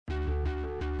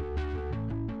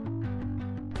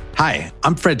Hi,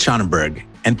 I'm Fred Schonenberg,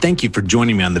 and thank you for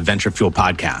joining me on the Venture Fuel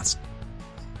podcast.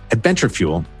 At Venture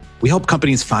Fuel, we help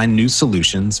companies find new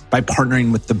solutions by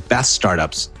partnering with the best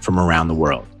startups from around the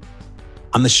world.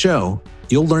 On the show,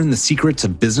 you'll learn the secrets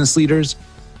of business leaders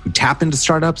who tap into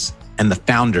startups and the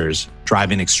founders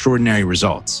driving extraordinary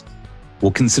results.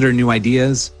 We'll consider new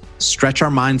ideas, stretch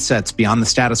our mindsets beyond the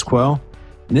status quo,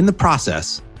 and in the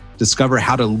process, discover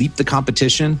how to leap the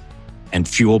competition and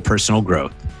fuel personal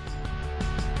growth.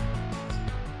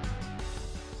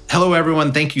 Hello,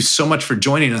 everyone. Thank you so much for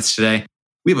joining us today.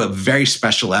 We have a very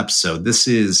special episode. This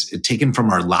is taken from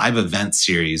our live event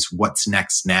series, What's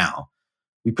Next Now?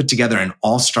 We put together an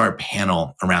all-star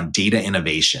panel around data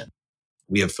innovation.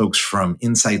 We have folks from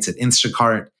Insights at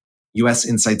Instacart, US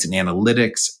Insights and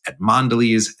Analytics at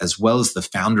Mondelez, as well as the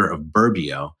founder of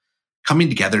Burbio, coming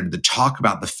together to talk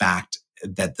about the fact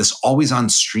that this always-on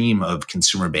stream of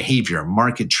consumer behavior,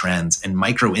 market trends, and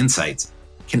micro insights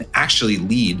can actually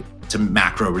lead to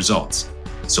macro results.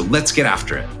 So let's get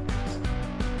after it.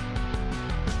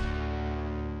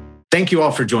 Thank you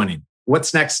all for joining.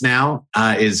 What's Next Now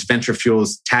is Venture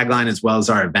Fuel's tagline as well as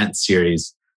our event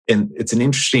series. And it's an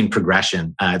interesting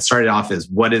progression. It started off as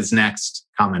what is next,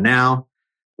 comma now.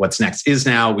 What's next is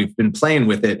now. We've been playing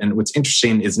with it. And what's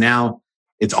interesting is now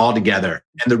it's all together.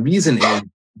 And the reason is I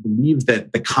believe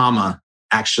that the comma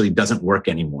actually doesn't work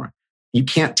anymore. You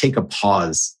can't take a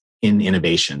pause in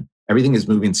innovation. Everything is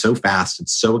moving so fast.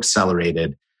 It's so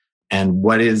accelerated. And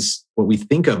what we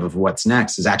think of what's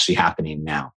next is actually happening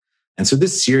now. And so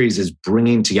this series is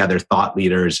bringing together thought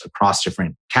leaders across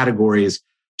different categories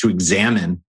to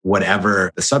examine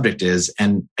whatever the subject is.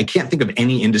 And I can't think of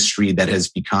any industry that has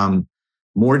become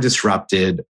more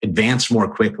disrupted, advanced more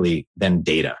quickly than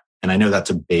data. And I know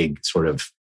that's a big sort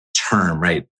of term,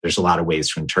 right? There's a lot of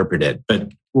ways to interpret it.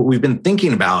 But what we've been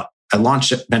thinking about, I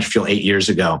launched Venture Fuel 8 years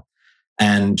ago.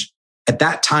 And at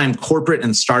that time, corporate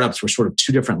and startups were sort of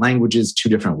two different languages, two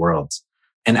different worlds.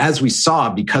 And as we saw,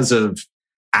 because of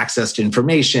access to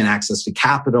information, access to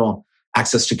capital,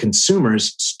 access to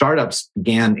consumers, startups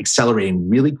began accelerating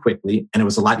really quickly. And it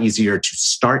was a lot easier to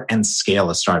start and scale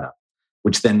a startup,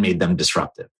 which then made them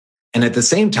disruptive. And at the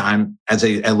same time, as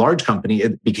a large company,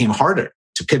 it became harder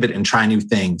to pivot and try new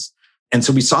things. And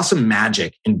so we saw some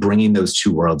magic in bringing those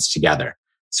two worlds together.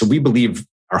 So we believe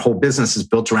our whole business is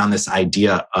built around this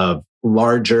idea of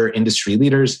larger industry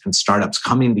leaders and startups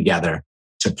coming together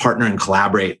to partner and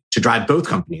collaborate to drive both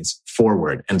companies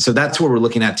forward. And so that's what we're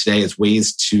looking at today is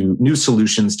new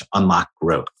solutions to unlock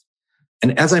growth.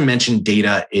 And as I mentioned,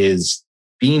 data is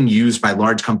being used by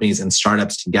large companies and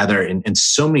startups together in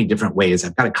so many different ways.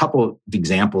 I've got a couple of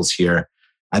examples here.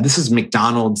 This is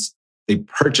McDonald's. They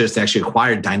actually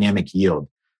acquired dynamic yield.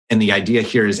 And the idea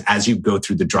here is as you go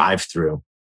through the drive-through,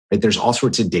 right, there's all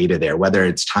sorts of data there, whether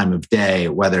it's time of day,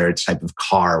 whether it's type of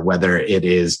car, whether it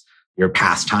is your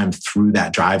past time through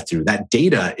that drive-through. That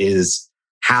data is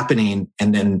happening,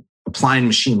 and then applying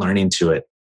machine learning to it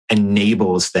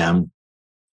enables them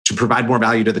to provide more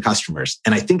value to the customers.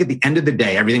 And I think at the end of the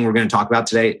day, everything we're going to talk about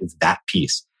today is that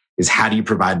piece, is how do you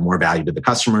provide more value to the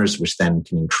customers, which then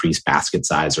can increase basket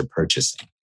size or purchasing.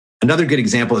 Another good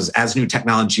example is as new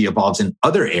technology evolves in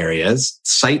other areas,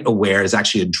 SiteAware is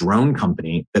actually a drone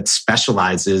company that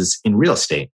specializes in real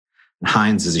estate. And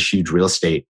Hines is a huge real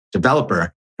estate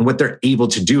developer. And what they're able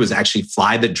to do is actually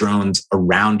fly the drones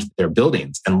around their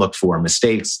buildings and look for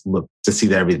mistakes, look to see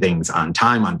that everything's on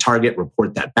time, on target,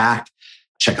 report that back,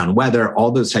 check on weather, all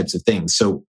those types of things.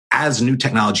 So as new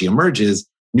technology emerges,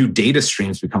 new data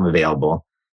streams become available.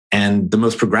 And the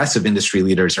most progressive industry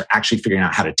leaders are actually figuring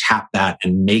out how to tap that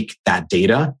and make that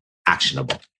data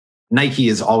actionable. Nike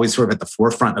is always sort of at the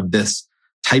forefront of this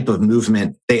type of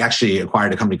movement. They actually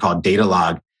acquired a company called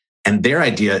Datalog. And their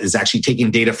idea is actually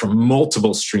taking data from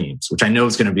multiple streams, which I know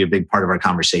is going to be a big part of our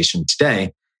conversation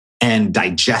today, and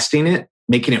digesting it,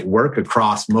 making it work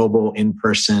across mobile,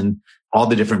 in-person, all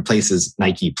the different places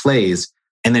Nike plays,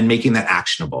 and then making that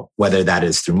actionable, whether that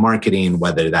is through marketing,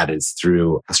 whether that is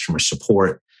through customer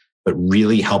support, but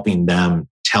really helping them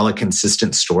tell a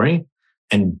consistent story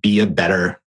and be a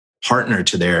better partner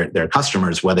to their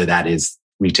customers, whether that is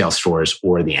retail stores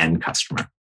or the end customer.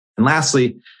 And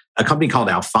lastly, a company called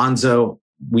Alfonso.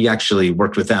 We actually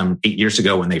worked with them 8 years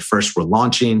ago when they first were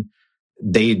launching.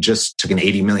 They just took an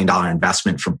 $80 million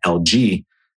investment from LG.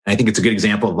 And I think it's a good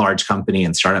example of large company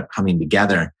and startup coming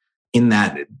together in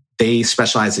that they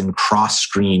specialize in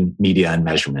cross-screen media and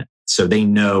measurement. So they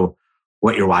know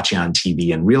what you're watching on TV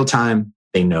in real time.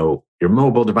 They know your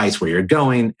mobile device, where you're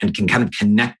going, and can kind of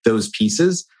connect those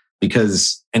pieces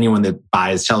because anyone that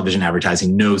buys television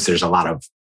advertising knows there's a lot of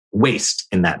waste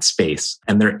in that space.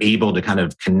 And they're able to kind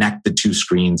of connect the two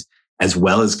screens as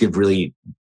well as give really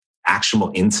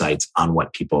actionable insights on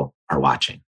what people are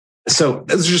watching. So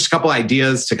those are just a couple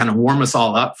ideas to kind of warm us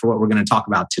all up for what we're going to talk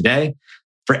about today.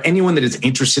 For anyone that is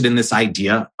interested in this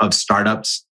idea of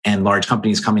startups and large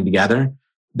companies coming together,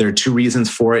 there are two reasons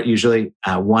for it usually.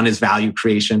 One is value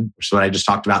creation, which is what I just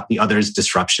talked about. The other is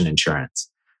disruption insurance.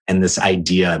 And this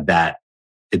idea that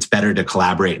it's better to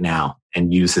collaborate now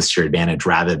and use this to your advantage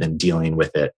rather than dealing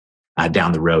with it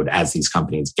down the road as these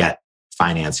companies get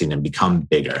financing and become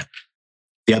bigger.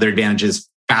 The other advantage is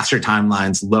faster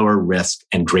timelines, lower risk,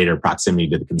 and greater proximity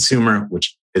to the consumer,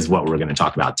 which is what we're going to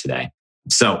talk about today.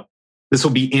 So this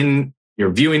will be in your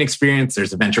viewing experience.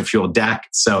 There's a Venture Fuel deck.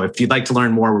 So if you'd like to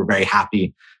learn more, we're very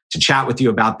happy to chat with you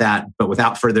about that. But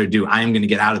without further ado, I am going to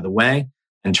get out of the way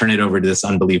and turn it over to this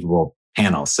unbelievable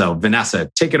panel. So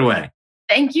Vanessa, take it away.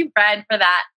 Thank you, Fred, for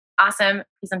that awesome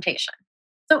presentation.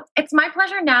 So it's my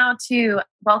pleasure now to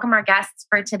welcome our guests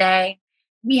for today.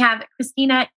 We have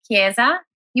Cristina Chiesa,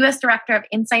 U.S. Director of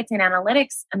Insights and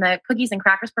Analytics and the Cookies and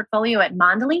Crackers portfolio at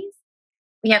Mondelez.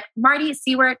 We have Marty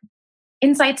Siewert,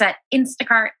 Insights at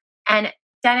Instacart, and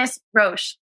Dennis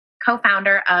Roche,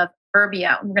 co-founder of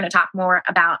Burbio. We're going to talk more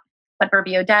about what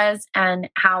Burbio does and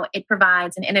how it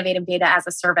provides an innovative data as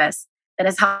a service that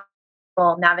has helped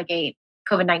people navigate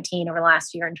COVID-19 over the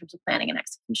last year in terms of planning and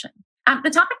execution. The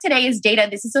topic today is data.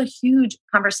 This is a huge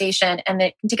conversation and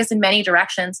it can take us in many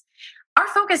directions. Our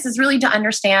focus is really to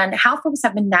understand how folks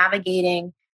have been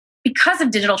navigating, because of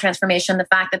digital transformation, the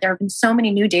fact that there have been so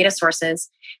many new data sources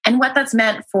and what that's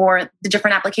meant for the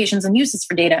different applications and uses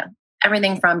for data.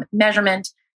 Everything from measurement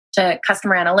to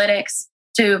customer analytics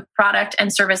to product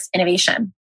and service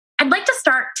innovation. I'd like to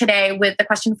start today with the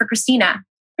question for Cristina.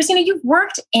 Cristina, you've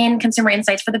worked in consumer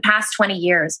insights for the past 20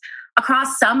 years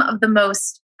across some of the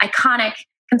most iconic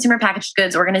consumer packaged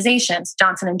goods organizations,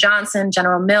 Johnson & Johnson,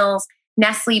 General Mills,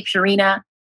 Nestle, Purina.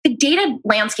 The data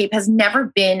landscape has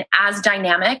never been as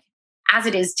dynamic as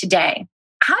it is today.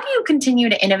 How do you continue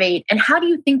to innovate and how do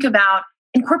you think about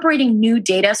incorporating new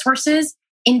data sources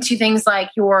into things like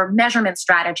your measurement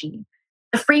strategy,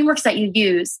 the frameworks that you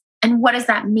use, and what does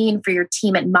that mean for your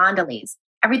team at Mondelez?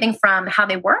 Everything from how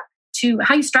they work to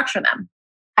how you structure them.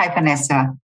 Hi,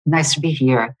 Vanessa. Nice to be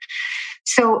here.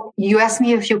 So you asked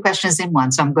me a few questions in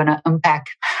one, so I'm going to unpack.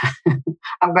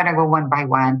 I'm going to go one by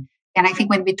one. And I think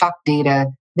when we talk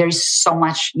data, there's so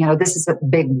much, this is a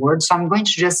big word. So I'm going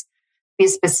to just be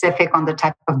specific on the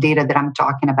type of data that I'm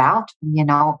talking about,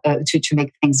 to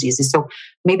make things easy. So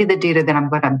maybe the data that I'm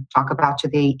going to talk about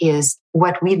today is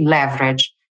what we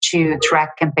leverage to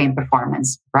track campaign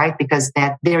performance, right? Because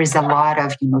that there is a lot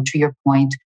of, to your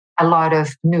point, a lot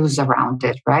of news around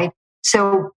it, right?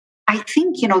 So I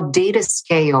think, data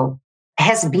scale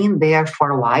has been there for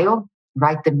a while,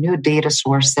 right? The new data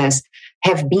sources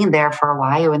have been there for a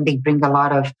while and they bring a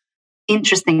lot of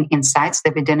interesting insights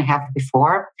that we didn't have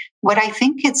before. What I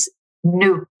think is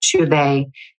new today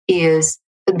is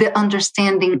the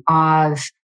understanding of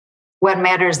what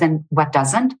matters and what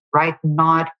doesn't, right?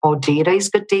 Not all data is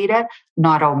good data.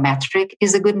 Not all metric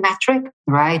is a good metric,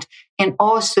 right? And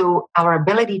also our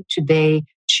ability today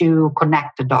to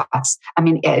connect the dots. I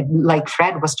mean, like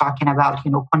Fred was talking about,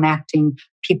 connecting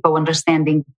people,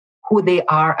 understanding who they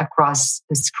are across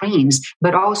the screens,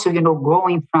 but also,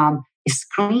 growing from a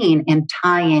screen and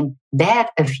tying that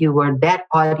viewer, that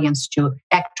audience to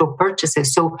actual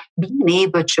purchases. So being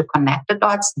able to connect the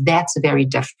dots, that's very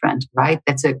different, right?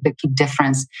 That's the key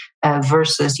difference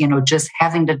versus, just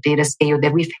having the data scale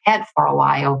that we've had for a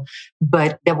while,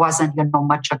 but there wasn't,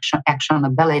 much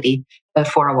actionability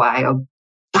for a while.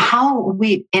 How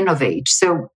we innovate.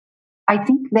 So I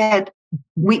think that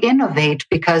we innovate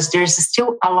because there's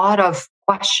still a lot of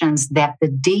questions that the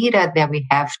data that we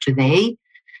have today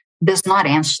does not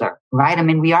answer, right? I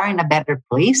mean, we are in a better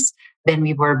place than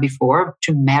we were before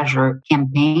to measure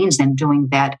campaigns and doing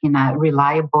that in a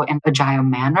reliable and agile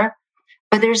manner.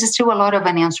 But there's still a lot of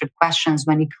unanswered questions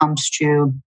when it comes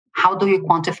to how do you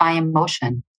quantify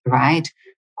emotion, right?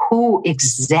 Who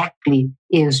exactly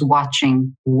is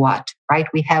watching what, right?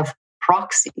 We have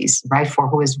proxies, right, for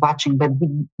who is watching, but we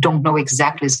don't know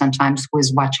exactly sometimes who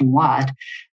is watching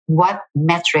what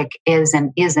metric is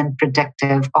and isn't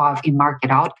predictive of a market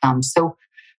outcome. So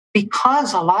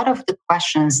because a lot of the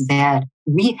questions that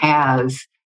we have,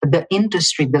 the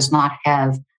industry does not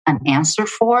have an answer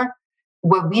for,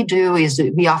 what we do is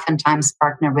we oftentimes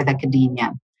partner with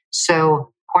academia.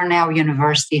 So Cornell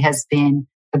University has been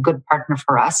a good partner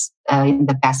for us in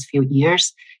the past few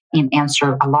years. and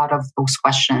answer a lot of those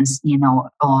questions,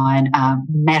 on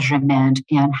measurement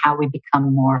and how we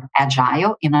become more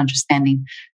agile in understanding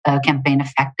campaign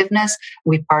effectiveness.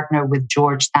 We partner with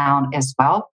Georgetown as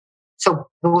well. So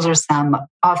those are some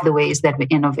of the ways that we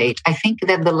innovate. I think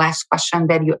that the last question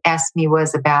that you asked me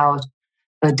was about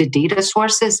the data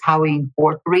sources, how we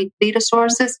incorporate data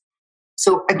sources.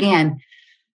 So again,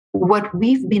 what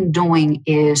we've been doing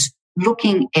is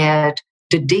looking at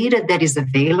the data that is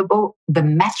available, the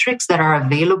metrics that are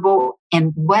available,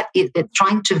 and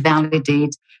trying to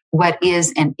validate what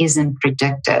is and isn't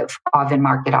predictive of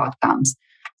in-market outcomes.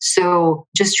 So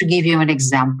just to give you an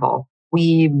example,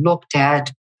 we looked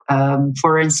at,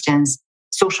 for instance,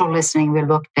 social listening, we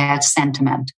looked at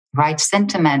sentiment, right?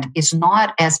 Sentiment is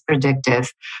not as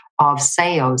predictive of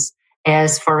sales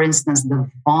as, for instance,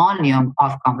 the volume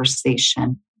of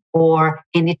conversation or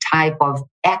any type of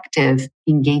active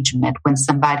engagement. When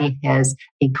somebody has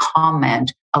a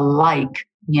comment, a like,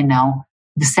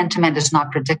 the sentiment is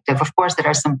not predictive. Of course, there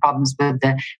are some problems with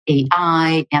the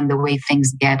AI and the way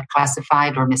things get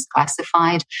classified or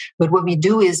misclassified. But what we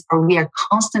do is, we are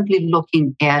constantly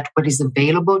looking at what is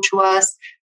available to us,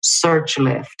 search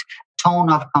lift,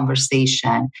 tone of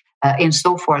conversation, and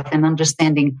so forth, and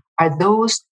understanding, are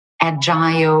those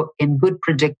agile and good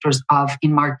predictors of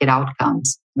in-market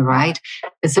outcomes, right?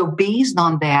 And so based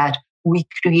on that, we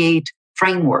create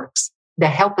frameworks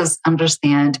that help us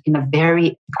understand in a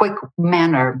very quick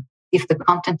manner if the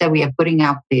content that we are putting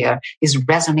out there is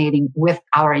resonating with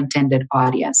our intended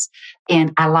audience,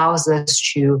 and allows us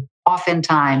to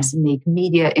oftentimes make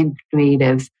media and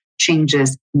creative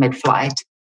changes mid-flight.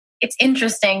 It's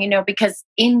interesting, because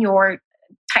in your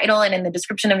title and in the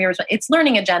description of yours, it's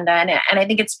learning agenda. And I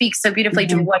think it speaks so beautifully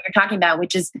to what you're talking about,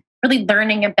 which is really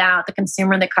learning about the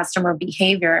consumer and the customer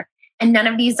behavior. And none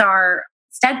of these are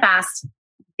steadfast.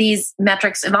 These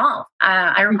metrics evolve.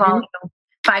 I recall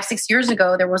 5-6 years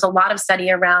ago, there was a lot of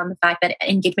study around the fact that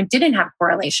engagement didn't have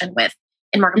correlation with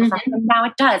in-market performance. And now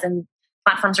it does. And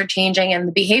platforms are changing and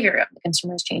the behavior of the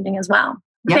consumer is changing as well.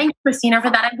 Yep. Thank you, Cristina, for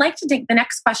that. I'd like to take the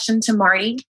next question to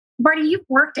Marty. Marty, you've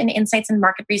worked in insights and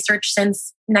market research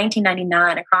since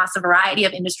 1999 across a variety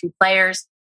of industry players,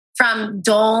 from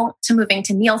Dole to moving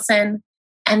to Nielsen,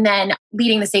 and then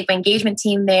leading the Safeway engagement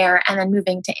team there, and then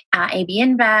moving to AB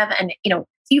InBev. And,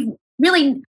 you've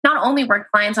really not only worked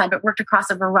client-side, but worked across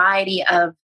a variety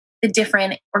of the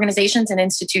different organizations and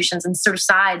institutions and sort of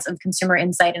sides of consumer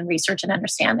insight and research and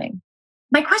understanding.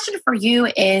 My question for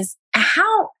you is,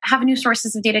 how have new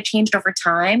sources of data changed over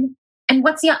time? And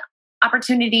what's the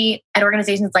opportunity at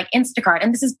organizations like Instacart,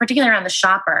 and this is particularly around the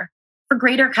shopper, for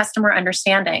greater customer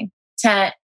understanding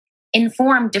to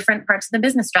inform different parts of the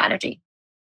business strategy?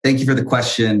 Thank you for the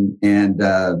question, and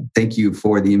thank you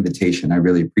for the invitation. I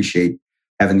really appreciate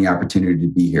having the opportunity to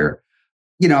be here.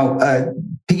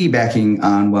 Piggybacking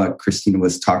on what Cristina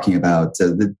was talking about,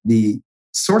 the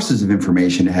sources of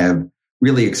information have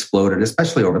really exploded,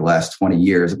 especially over the last 20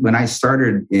 years. When I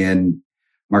started in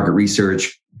market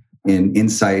research, in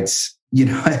insights,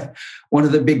 one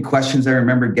of the big questions I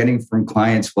remember getting from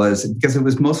clients was, because it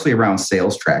was mostly around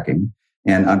sales tracking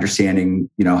and understanding,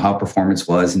 how performance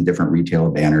was in different retailer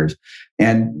banners.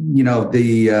 And,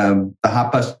 the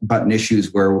hot button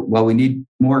issues were, well, we need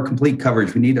more complete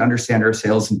coverage. We need to understand our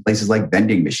sales in places like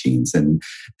vending machines and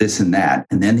this and that.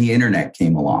 And then the internet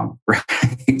came along,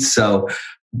 right? So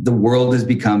the world has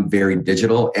become very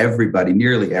digital.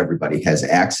 Nearly everybody has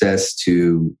access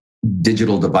to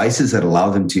digital devices that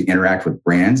allow them to interact with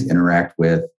brands, interact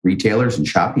with retailers and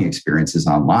shopping experiences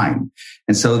online.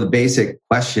 And so the basic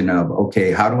question of,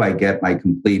 okay, how do I get my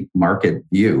complete market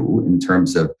view in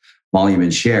terms of volume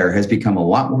and share has become a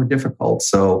lot more difficult.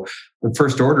 So the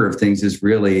first order of things is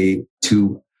really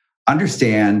to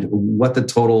understand what the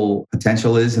total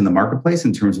potential is in the marketplace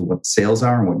in terms of what sales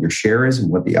are and what your share is and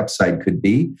what the upside could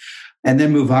be, and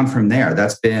then move on from there.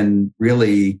 That's been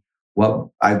really what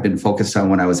I've been focused on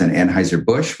when I was in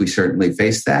Anheuser-Busch. We certainly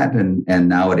faced that. And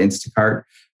now at Instacart,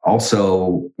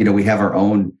 also, we have our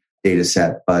own data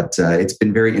set, but it's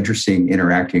been very interesting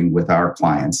interacting with our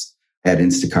clients at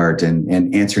Instacart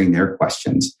and answering their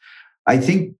questions. I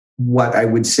think what I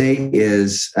would say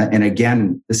is, and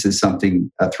again, this is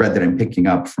a thread that I'm picking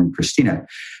up from Cristina,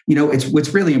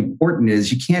 what's really important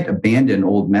is you can't abandon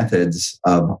old methods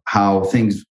of how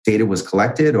data was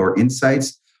collected or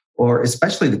insights, or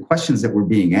especially the questions that were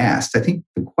being asked. I think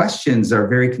the questions are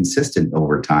very consistent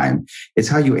over time. It's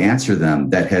how you answer them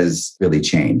that has really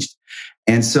changed.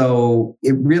 And so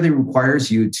it really requires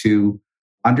you to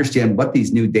understand what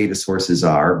these new data sources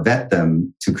are, vet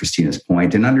them, to Cristina's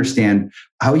point, and understand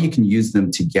how you can use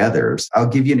them together. I'll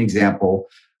give you an example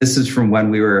This is from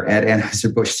when we were at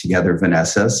Anheuser-Busch together,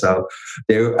 Vanessa. So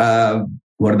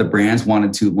one of the brands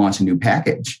wanted to launch a new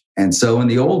package. And so in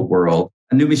the old world,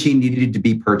 a new machine needed to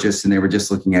be purchased, and they were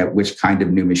just looking at which kind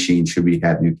of new machine should we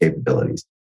have new capabilities.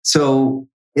 So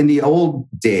in the old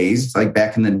days, like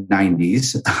back in the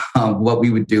 90s, what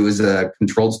we would do is a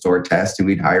controlled store test, and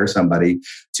we'd hire somebody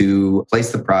to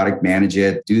place the product, manage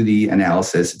it, do the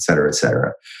analysis, et cetera, et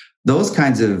cetera. Those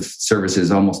kinds of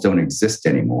services almost don't exist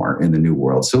anymore in the new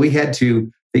world. So we had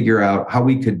to figure out how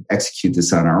we could execute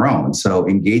this on our own. So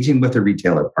engaging with a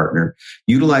retailer partner,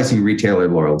 utilizing retailer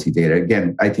loyalty data.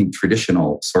 Again, I think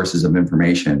traditional sources of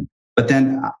information. But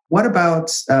then what about,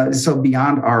 so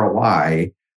beyond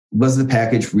ROI, was the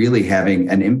package really having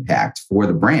an impact for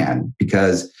the brand?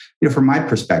 Because, from my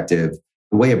perspective,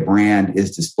 the way a brand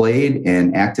is displayed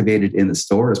and activated in the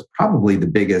store is probably the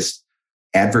biggest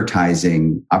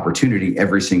advertising opportunity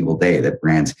every single day that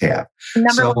brands have.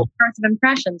 Number one source of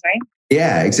impressions, right?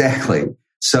 Yeah, exactly.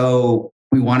 So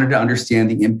we wanted to understand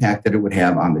the impact that it would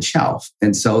have on the shelf.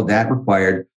 And so that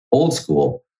required old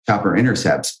school shopper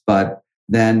intercepts. But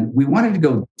then we wanted to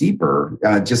go deeper,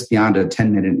 just beyond a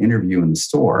 10-minute interview in the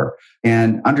store,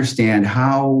 and understand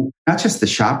how not just the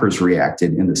shoppers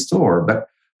reacted in the store, but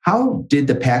how did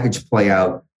the package play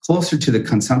out closer to the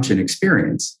consumption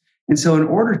experience. And so in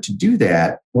order to do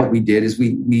that, what we did is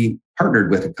we partnered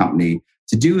with a company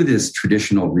to do this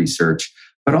traditional research,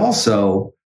 but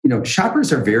also,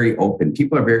 shoppers are very open.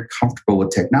 People are very comfortable with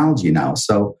technology now.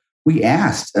 So we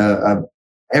asked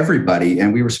everybody,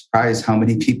 and we were surprised how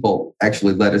many people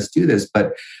actually let us do this,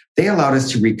 but they allowed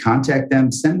us to recontact them,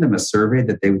 send them a survey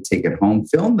that they would take at home,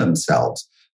 film themselves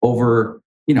over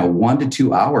 1 to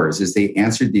 2 hours as they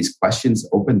answered these questions,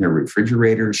 opened their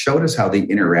refrigerator, showed us how they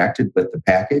interacted with the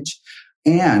package.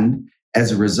 And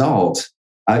as a result,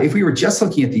 if we were just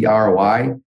looking at the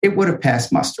ROI, it would have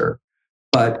passed muster.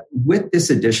 But with this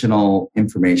additional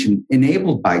information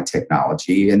enabled by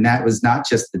technology, and that was not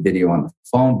just the video on the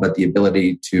phone, but the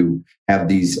ability to have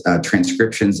these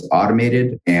transcriptions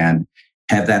automated and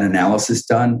have that analysis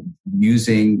done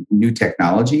using new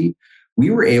technology, we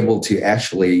were able to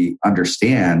actually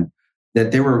understand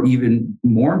that there were even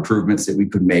more improvements that we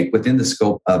could make within the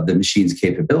scope of the machine's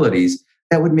capabilities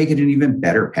that would make it an even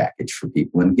better package for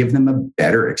people and give them a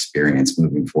better experience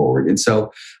moving forward. And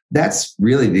so that's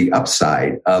really the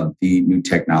upside of the new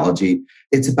technology.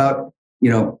 It's about,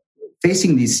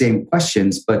 facing these same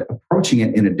questions, but approaching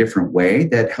it in a different way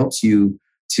that helps you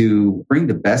to bring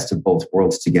the best of both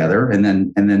worlds together and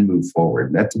then move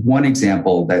forward. That's one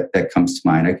example that comes to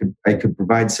mind. I could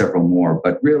provide several more,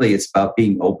 but really it's about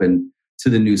being open to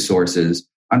the new sources,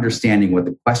 understanding what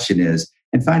the question is,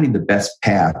 and finding the best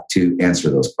path to answer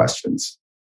those questions.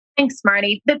 Thanks,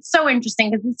 Marty. That's so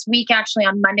interesting because this week, actually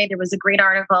on Monday, there was a great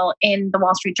article in the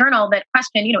Wall Street Journal that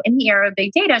questioned, in the era of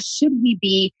big data, should we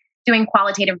be doing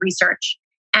qualitative research?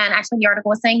 And actually the article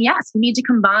was saying, yes, we need to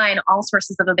combine all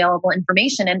sources of available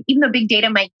information. And even though big data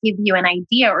might give you an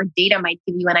idea, or data might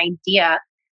give you an idea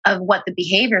of what the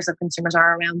behaviors of consumers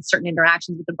are around certain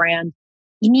interactions with the brand,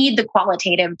 you need the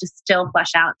qualitative to still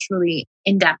flesh out truly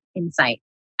in-depth insight.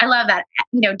 I love that.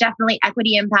 Definitely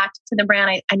equity impact to the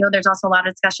brand. I know there's also a lot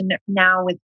of discussion now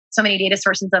with so many data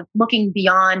sources of looking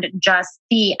beyond just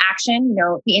the action,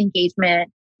 the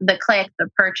engagement, the click, the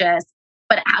purchase,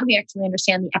 but how do we actually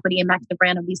understand the equity impact of the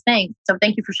brand of these things? So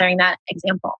thank you for sharing that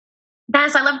example.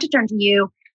 Dennis, I'd love to turn to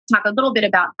you to talk a little bit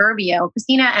about Burbio.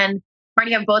 Cristina and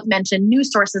Marty have both mentioned new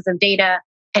sources of data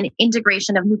and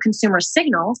integration of new consumer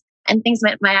signals, and things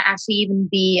that might actually even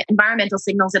be environmental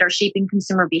signals that are shaping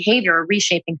consumer behavior or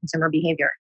reshaping consumer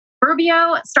behavior.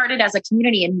 Burbio started as a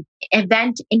community and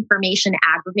event information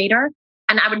aggregator.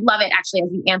 And I would love it actually as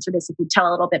you answer this, if you tell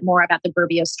a little bit more about the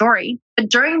Burbio story. But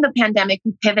during the pandemic,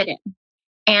 we pivoted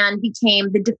and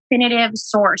became the definitive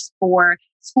source for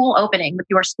school opening with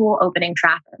your school opening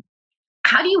tracker.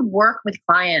 How do you work with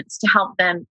clients to help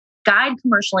them guide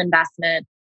commercial investment,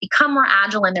 become more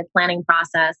agile in their planning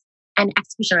process and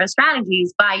execution of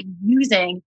strategies by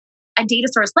using a data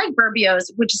source like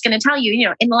Burbio's, which is going to tell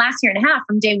you, in the last year and a half,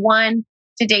 from day one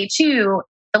to day two,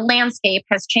 the landscape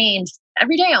has changed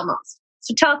every day almost.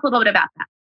 So tell us a little bit about that.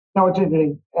 No, it's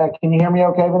interesting. Can you hear me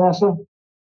okay, Vanessa?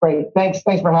 Great. Thanks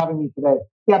for having me today.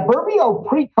 Yeah, Burbio,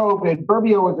 pre-COVID,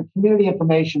 Burbio was a community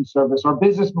information service. Our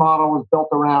business model was built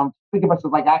around, think of us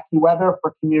as like AccuWeather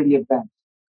for community events.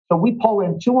 So we pull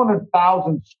in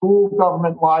 200,000 school,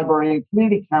 government, library, and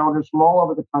community calendars from all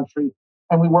over the country.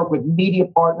 And we work with media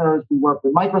partners. We work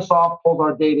with Microsoft, pulls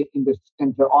our data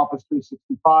into Office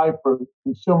 365 for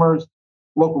consumers,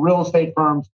 local real estate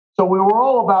firms. So we were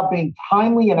all about being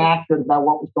timely and accurate about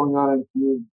what was going on in the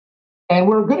community. And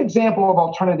we're a good example of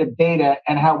alternative data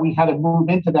and how we had to move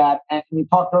into that. And we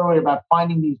talked earlier about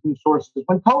finding these new sources.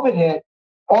 When COVID hit,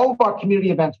 all of our community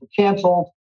events were canceled,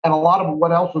 and a lot of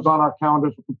what else was on our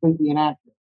calendars were completely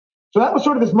inactive. So that was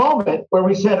sort of this moment where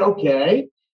we said, okay,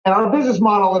 and our business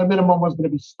model at a minimum was going to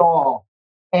be stalled.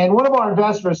 And one of our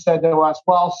investors said to us,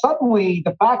 well, suddenly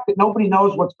the fact that nobody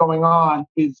knows what's going on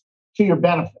is to your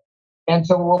benefit. And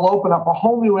so we'll open up a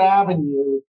whole new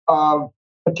avenue of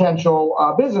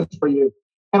potential business for you.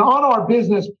 And on our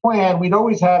business plan, we'd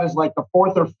always had as like the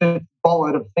fourth or fifth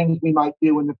bullet of things we might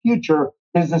do in the future,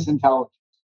 business intelligence.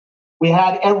 We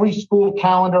had every school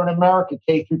calendar in America,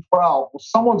 K through 12. Well,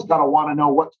 someone's got to want to know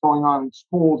what's going on in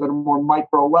schools at a more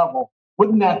micro level.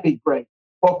 Wouldn't that be great?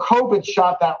 Well, COVID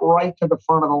shot that right to the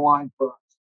front of the line for us.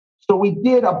 So we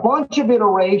did a bunch of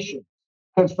iterations,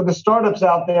 because for the startups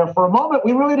out there, for a moment,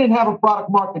 we really didn't have a product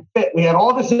market fit. We had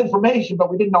all this information, but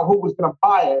we didn't know who was going to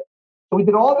buy it. So we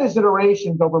did all these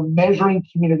iterations over measuring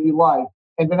community life.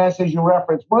 And Vanessa, as you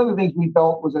referenced, one of the things we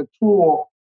built was a tool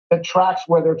that tracks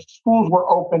whether schools were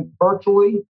open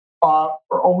virtually,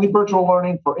 for only virtual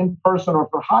learning, for in-person, or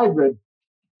for hybrid.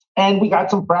 And we got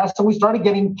some press, and we started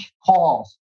getting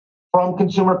calls from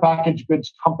consumer packaged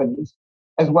goods companies,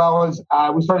 as well as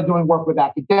we started doing work with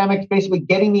academics, basically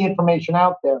getting the information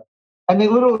out there. And they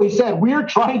literally said, we're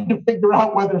trying to figure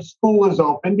out whether school is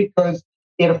open because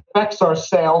it affects our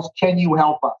sales. Can you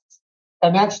help us?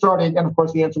 And that started, and of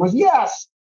course the answer was yes.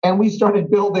 And we started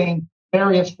building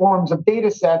various forms of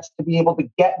data sets to be able to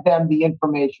get them the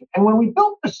information. And when we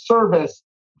built the service,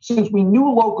 since we knew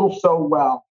local so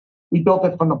well, we built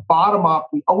it from the bottom up.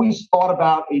 We always thought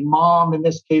about a mom, in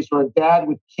this case, or a dad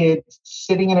with kids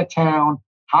sitting in a town,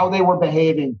 how they were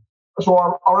behaving. So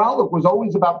our outlook was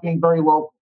always about being very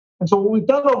local. And so what we've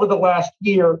done over the last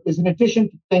year is, in addition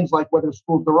to things like whether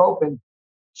schools are open,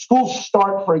 schools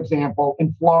start, for example,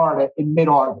 in Florida in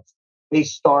mid-August. They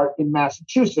start in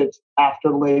Massachusetts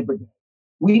after Labor Day.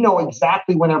 We know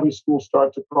exactly when every school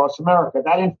starts across America.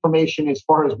 That information, as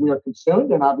far as we are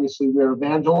concerned, and obviously we're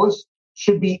evangelists,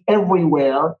 should be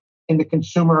everywhere in the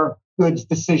consumer goods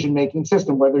decision-making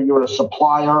system, whether you're a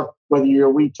supplier, whether you're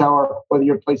a retailer, whether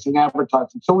you're placing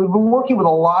advertising. So we've been working with a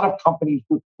lot of companies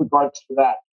with regards to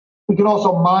that. We can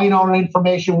also mine our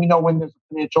information. We know when there's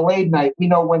a financial aid night. We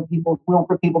know when we work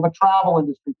with people in the travel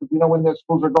industry, because we know when their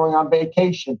schools are going on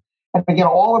vacation. And again,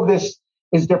 all of this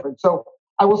is different. So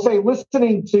I will say,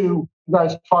 listening to you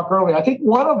guys talk earlier, I think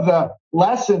one of the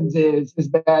lessons is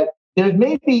that there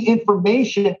may be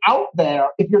information out there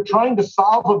if you're trying to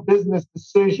solve a business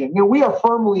decision. You know, we are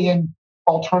firmly in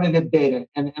alternative data,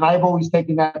 and I've always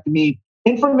taken that to mean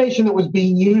information that was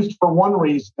being used for one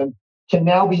reason can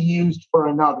now be used for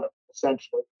another,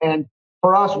 essentially. And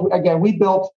for us, again, we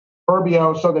built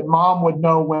Burbio so that mom would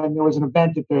know when there was an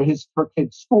event at her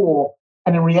kid's school.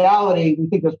 And in reality, we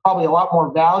think there's probably a lot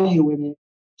more value in it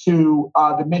to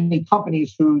the many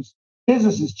companies whose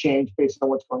businesses change based on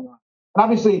what's going on. And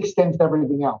obviously extends to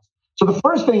everything else. So the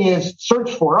first thing is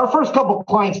search for. Our first couple of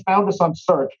clients found us on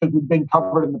search because we've been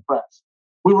covered in the press.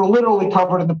 We were literally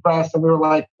covered in the press, and we were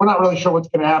like, we're not really sure what's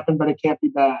going to happen, but it can't be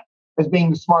bad, as being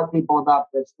the smart people about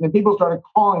this. And then people started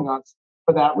calling us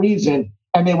for that reason,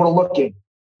 and they were looking.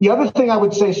 The other thing I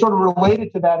would say sort of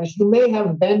related to that is you may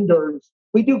have vendors.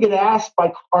 We do get asked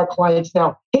by our clients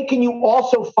now, hey, can you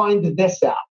also find this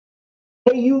out?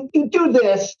 Hey, you do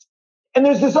this. And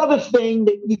there's this other thing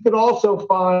that you could also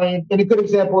find, and a good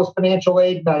example is financial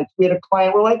aid nights. We had a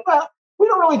client, we're like, well, we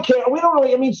don't really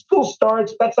care. School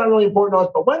starts, that's not really important to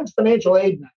us, but when's financial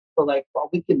aid night? We're like, well,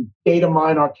 we can data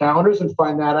mine our calendars and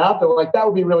find that out. They're like, that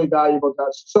would be really valuable to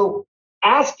us. So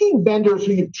asking vendors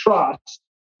who you trust,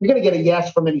 you're going to get a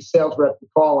yes from any sales rep to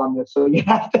call on this. So you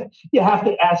have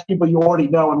to ask people you already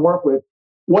know and work with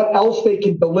what else they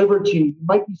can deliver to you. You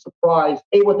might be surprised,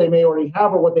 what they may already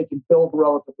have or what they can build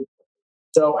relatively quickly.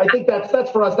 So I think that's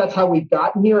for us, that's how we've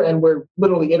gotten here, and we're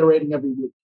literally iterating every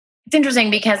week. It's interesting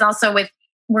because also we're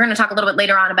going to talk a little bit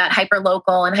later on about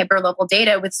hyperlocal and hyperlocal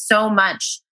data with so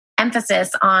much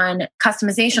emphasis on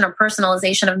customization or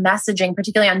personalization of messaging,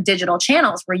 particularly on digital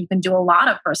channels where you can do a lot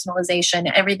of personalization,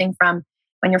 everything from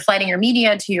when you're flighting your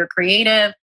media to your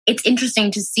creative. It's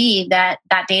interesting to see that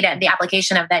data, the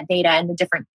application of that data and the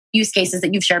different use cases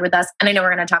that you've shared with us. And I know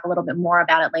we're going to talk a little bit more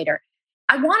about it later.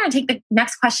 I want to take the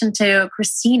next question to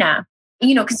Cristina,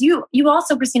 because you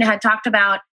also, Cristina, had talked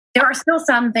about there are still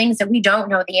some things that we don't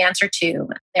know the answer to.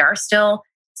 There are still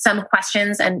some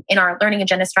questions, and in our learning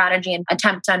agenda strategy and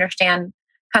attempt to understand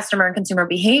customer and consumer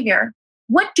behavior,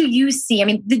 what do you see? I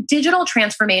mean, the digital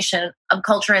transformation of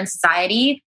culture and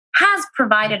society has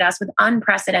provided us with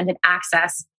unprecedented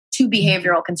access to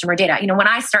behavioral consumer data. When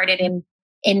I started in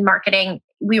in marketing,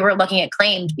 we were looking at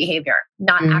claimed behavior,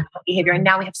 not actual behavior. And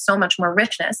now we have so much more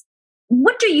richness.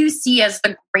 What do you see as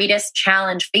the greatest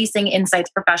challenge facing insights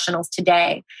professionals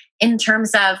today in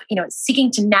terms of,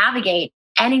 seeking to navigate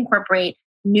and incorporate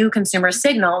new consumer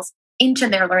signals into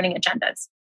their learning agendas?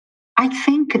 I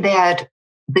think that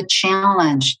the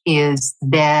challenge is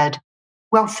that,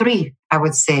 three, I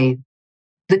would say.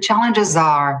 The challenges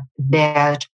are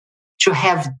that to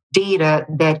have data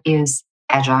that is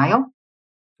agile,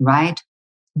 right?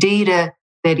 Data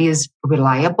that is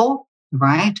reliable,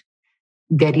 right?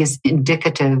 That is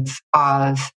indicative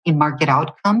of in-market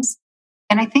outcomes.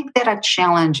 And I think that a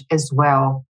challenge as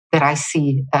well that I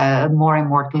see more and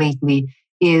more lately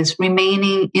is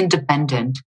remaining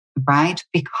independent, right?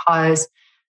 Because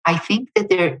I think that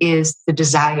there is the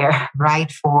desire,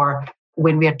 right, for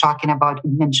when we are talking about,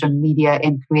 you mentioned media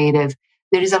and creative,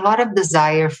 there is a lot of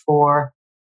desire for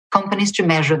companies to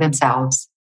measure themselves,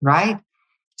 right?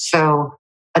 So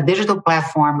a digital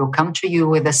platform will come to you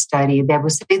with a study that will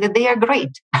say that they are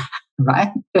great,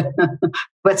 right?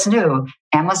 What's new?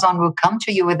 Amazon will come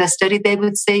to you with a study. They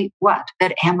would say, what?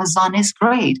 That Amazon is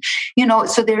great.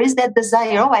 So there is that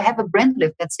desire. Oh, I have a brand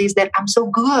lift that says that I'm so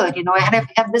good. I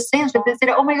have the sales that they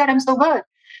say, oh my God, I'm so good.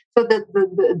 So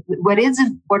what is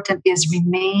important is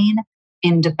remain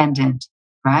independent,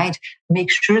 right?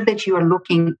 Make sure that you are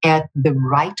looking at the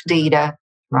right data,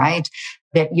 right?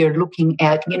 That you're looking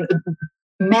at,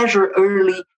 measure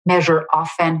early, measure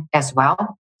often as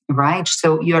well, right?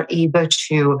 So you're able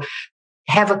to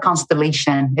have a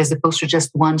constellation as opposed to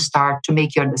just one star to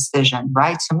make your decision,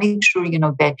 right? So make sure,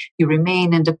 that you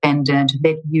remain independent,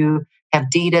 that you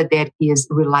have data that is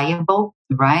reliable,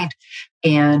 right?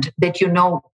 And that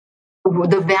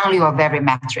the value of every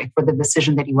metric for the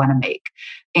decision that you want to make.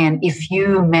 And if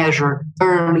you measure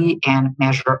early and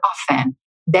measure often,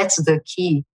 that's the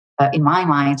key, in my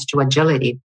mind, to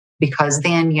agility. Because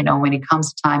then, when it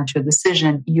comes time to a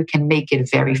decision, you can make it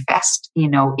very fast,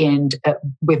 and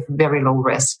with very low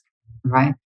risk,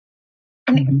 right?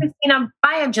 And Cristina,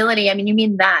 by agility, you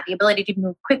mean that the ability to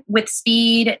move quick with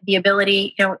speed, the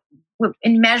ability,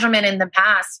 in measurement in the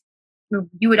past,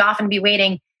 you would often be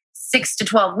waiting 6 to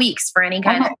 12 weeks for any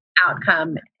kind of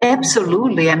outcome.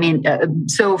 Absolutely.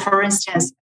 So for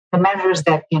instance, the measures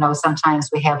that,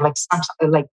 sometimes we have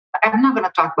I'm not going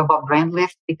to talk about brand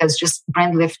lift because just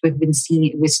brand lift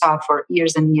we saw for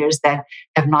years and years that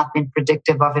have not been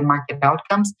predictive of in-market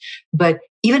outcomes. But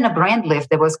even a brand lift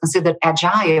that was considered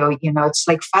agile, it's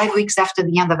like 5 weeks after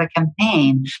the end of a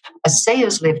campaign. A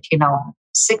sales lift,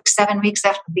 6-7 weeks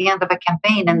after the end of a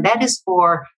campaign. And that is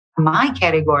for my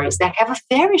categories that have a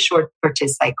very short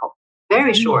purchase cycle,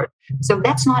 very short. So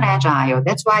that's not agile.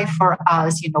 That's why for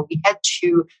us, we had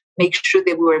to make sure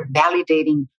that we were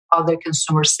validating other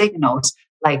consumer signals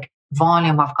like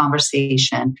volume of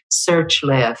conversation, search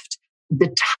lift,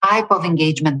 the type of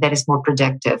engagement that is more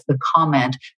predictive, the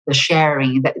comment, the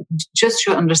sharing, just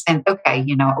to understand, okay,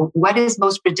 what is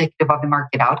most predictive of the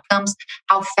market outcomes?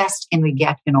 How fast can we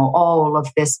get, all of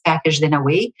this packaged in a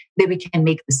way that we can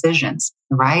make decisions,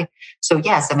 right? So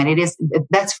yes,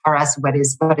 that's for us what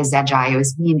is agile,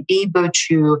 is being able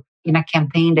to, in a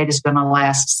campaign that is going to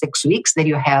last 6 weeks, that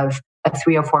you have a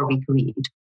 3 or 4 week lead.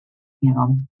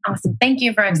 Awesome. Thank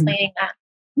you for explaining that.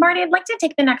 Marty, I'd like to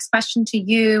take the next question to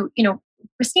you.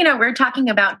 Cristina, we're talking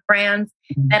about brands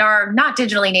that are not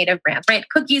digitally native brands, right?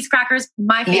 Cookies, crackers,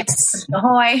 my favorite, yes.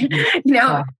 Ahoy,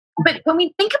 But when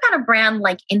we think about a brand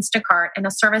like Instacart and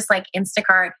a service like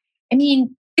Instacart,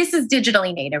 this is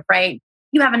digitally native, right?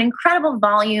 You have an incredible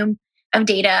volume of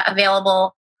data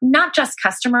available, not just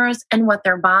customers and what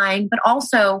they're buying, but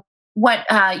also what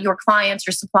your clients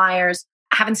or suppliers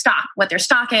have in stock, what their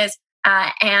stock is,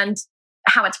 and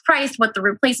how it's priced, what the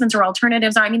replacements or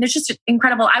alternatives are. There's just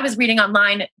incredible. I was reading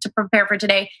online to prepare for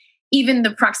today, even the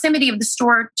proximity of the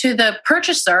store to the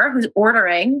purchaser who's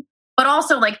ordering, but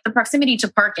also like the proximity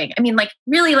to parking.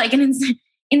 Really like an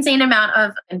insane amount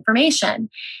of information.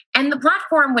 And the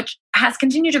platform, which has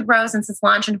continued to grow since its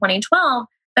launch in 2012,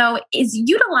 though, is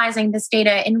utilizing this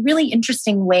data in really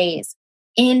interesting ways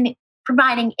in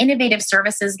providing innovative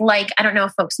services like, I don't know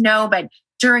if folks know, but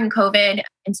during COVID,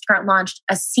 Instacart launched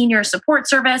a senior support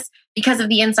service because of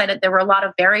the insight that there were a lot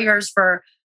of barriers for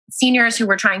seniors who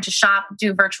were trying to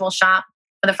do virtual shop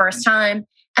for the first time.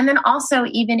 And then also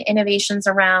even innovations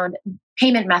around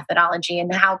payment methodology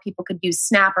and how people could use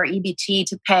SNAP or EBT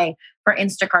to pay for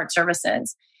Instacart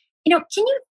services. Can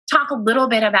you talk a little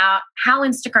bit about how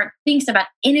Instacart thinks about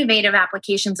innovative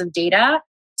applications of data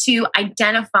to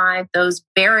identify those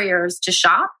barriers to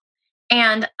shop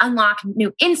and unlock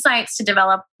new insights to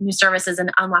develop new services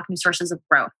and unlock new sources of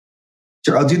growth?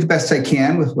 Sure, I'll do the best I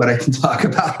can with what I can talk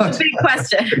about. It's a big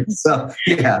question. So,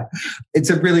 yeah,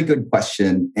 it's a really good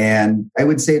question. And I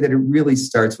would say that it really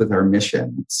starts with our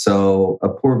mission. So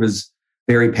Apoorv is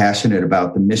very passionate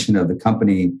about the mission of the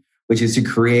company, which is to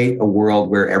create a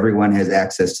world where everyone has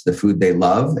access to the food they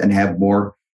love and have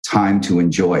more time to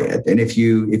enjoy it. And if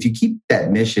you keep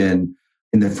that mission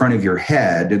in the front of your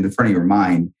head, in the front of your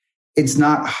mind, it's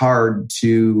not hard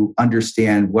to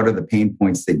understand what are the pain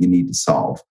points that you need to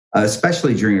solve.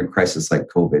 Especially during a crisis like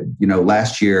COVID.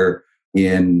 Last year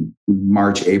in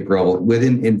March, April,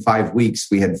 in 5 weeks,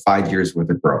 we had 5 years worth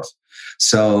of growth.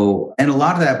 So, and a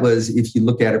lot of that was, if you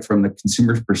look at it from the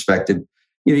consumer's perspective,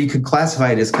 you could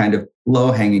classify it as kind of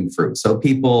low hanging fruit. So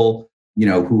people,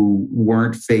 who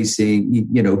weren't facing,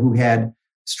 who had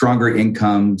stronger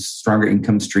income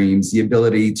streams, the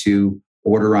ability to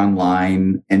order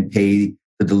online and pay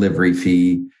the delivery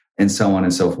fee and so on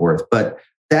and so forth. But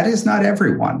that is not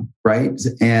everyone, right?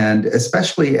 And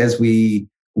especially as we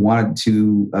wanted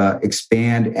to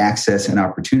expand access and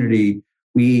opportunity,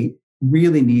 we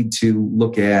really need to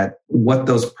look at what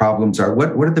those problems are.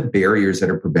 What are the barriers that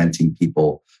are preventing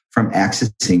people from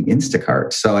accessing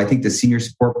Instacart? So I think the senior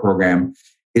support program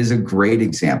is a great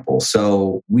example.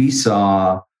 So we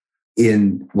saw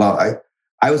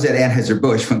I was at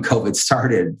Anheuser-Busch when COVID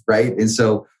started, right? And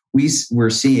so we were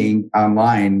seeing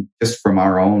online, just from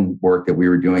our own work that we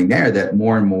were doing there, that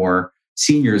more and more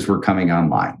seniors were coming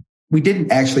online. We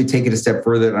didn't actually take it a step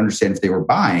further to understand if they were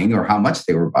buying or how much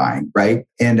they were buying, right?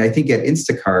 And I think at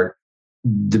Instacart,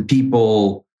 the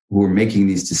people who were making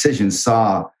these decisions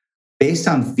saw, based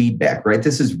on feedback, right?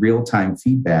 This is real-time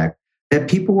feedback, that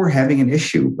people were having an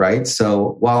issue, right?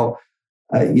 So while,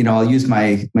 I'll use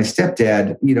my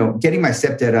stepdad, getting my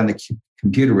stepdad on the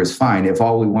computer was fine if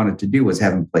all we wanted to do was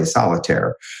have him play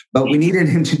solitaire, but we needed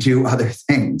him to do other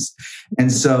things.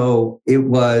 And so it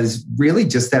was really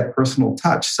just that personal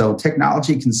touch. So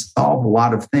technology can solve a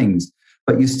lot of things,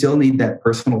 but you still need that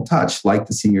personal touch, like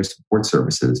the senior support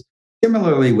services.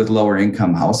 Similarly, with lower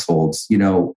income households,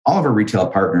 all of our retail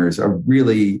partners are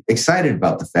really excited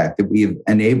about the fact that we've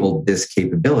enabled this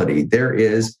capability. There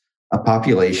is a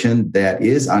population that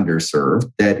is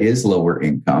underserved, that is lower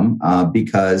income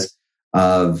because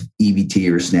of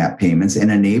EBT or SNAP payments, and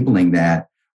enabling that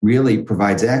really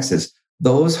provides access.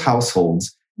 Those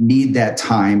households need that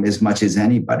time as much as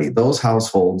anybody. Those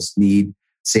households need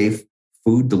safe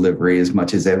food delivery as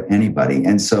much as anybody.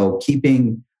 And so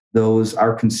keeping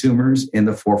our consumers in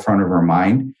the forefront of our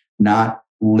mind, not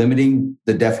limiting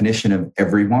the definition of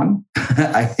everyone,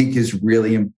 I think is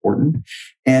really important.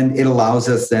 And it allows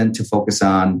us then to focus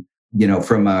on,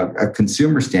 from a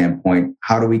consumer standpoint,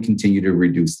 how do we continue to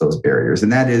reduce those barriers?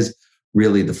 And that is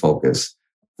really the focus.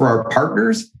 For our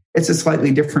partners, it's a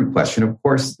slightly different question. Of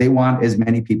course, they want as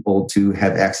many people to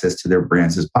have access to their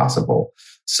brands as possible.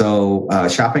 So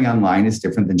shopping online is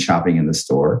different than shopping in the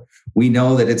store. We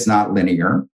know that it's not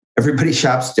linear. Everybody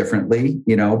shops differently,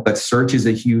 but search is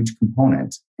a huge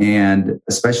component. And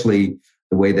especially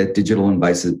the way that digital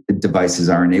devices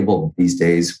are enabled these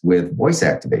days with voice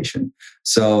activation.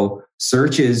 So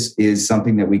search is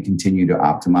something that we continue to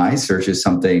optimize. Search is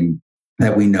something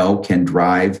that we know can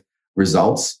drive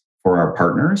results for our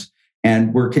partners.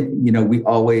 And we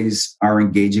always are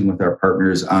engaging with our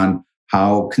partners on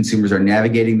how consumers are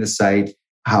navigating the site,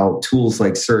 how tools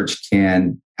like search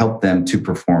can help them to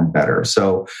perform better.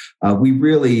 So we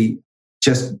really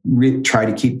just try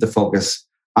to keep the focus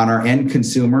on our end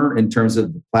consumer in terms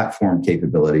of the platform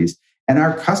capabilities, and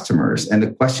our customers and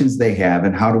the questions they have,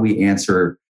 and how do we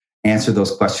answer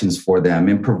those questions for them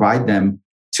and provide them,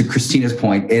 to Christina's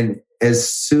point, and as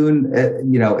soon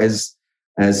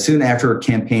after a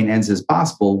campaign ends as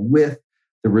possible, with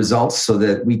the results, so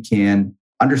that we can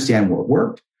understand what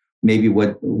worked, maybe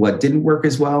what didn't work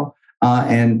as well,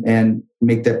 and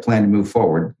make that plan to move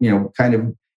forward.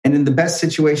 And in the best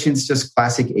situations, just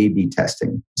classic A/B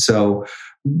testing. So,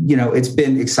 it's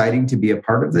been exciting to be a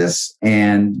part of this.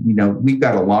 And, we've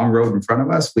got a long road in front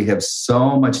of us. We have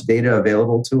so much data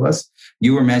available to us.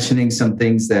 You were mentioning some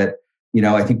things that,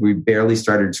 I think we barely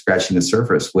started scratching the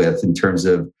surface with, in terms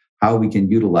of how we can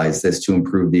utilize this to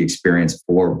improve the experience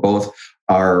for both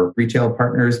our retail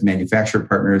partners, manufacturer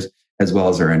partners, as well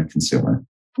as our end consumer.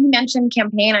 You mentioned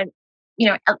campaign.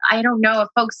 I don't know if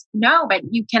folks know, but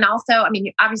you can also,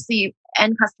 obviously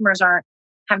end customers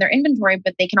have their inventory,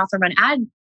 but they can also run ad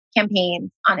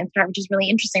campaigns on Instagram, which is really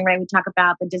interesting, right? We talk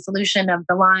about the dissolution of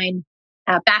the line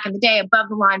back in the day, above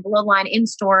the line, below the line, in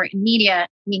store, in media.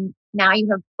 Now you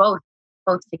have both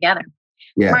together.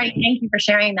 Yeah. Marty, thank you for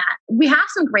sharing that. We have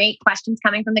some great questions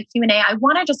coming from the Q&A. I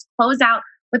want to just close out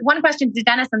with one question to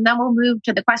Dennis, and then we'll move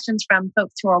to the questions from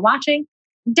folks who are watching.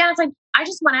 Dennis, I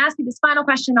just want to ask you this final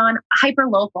question on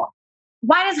hyperlocal.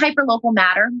 Why does hyperlocal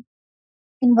matter?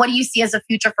 And what do you see as a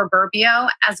future for Burbio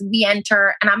as we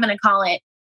enter, and I'm going to call it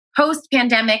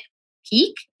post-pandemic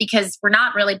peak, because we're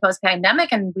not really post-pandemic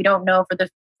and we don't know for the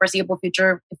foreseeable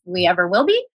future if we ever will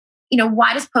be.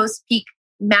 Why does post-peak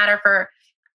matter for,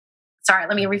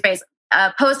 let me rephrase,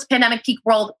 a post-pandemic peak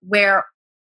world where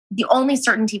the only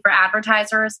certainty for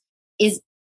advertisers is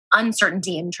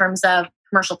uncertainty in terms of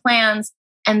commercial plans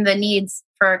and the needs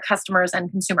for customers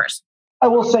and consumers? I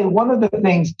will say one of the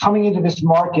things coming into this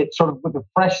market sort of with a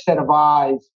fresh set of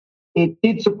eyes, it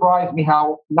did surprise me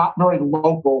how not very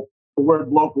local the word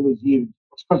local is used.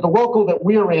 Because the local that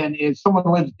we're in is someone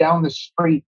who lives down the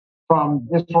street from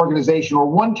this organization or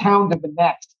one town to the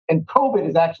next. And COVID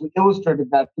has actually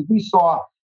illustrated that, because we saw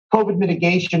COVID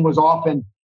mitigation was often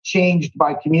changed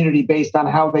by community based on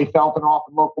how they felt and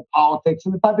often local politics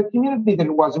and the type of community that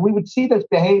it was. And we would see this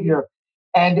behavior.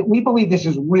 And we believe this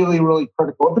is really, really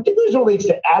critical, particularly as it relates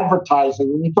to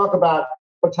advertising. When you talk about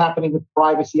what's happening with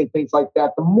privacy and things like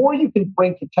that, the more you can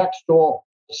bring contextual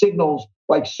signals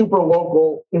like super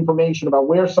local information about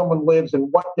where someone lives and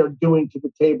what they're doing to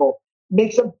the table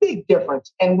makes a big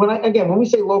difference. And when we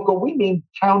say local, we mean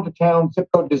town to town, zip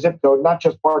code to zip code, not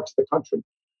just parts of the country.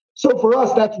 So for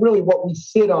us, that's really what we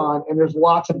sit on. And there's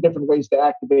lots of different ways to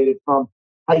activate it, from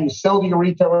how you sell to your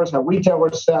retailers, how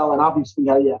retailers sell, and obviously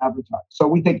how you advertise. So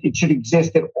we think it should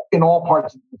exist in all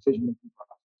parts of the decision-making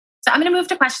process. So I'm going to move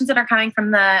to questions that are coming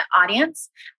from the audience.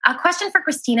 A question for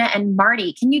Cristina and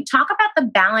Marty. Can you talk about the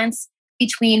balance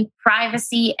between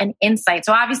privacy and insight?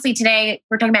 So obviously today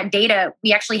we're talking about data.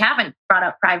 We actually haven't brought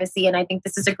up privacy, and I think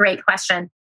this is a great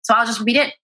question. So I'll just read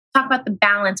it. Talk about the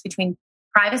balance between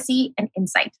privacy and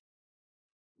insight.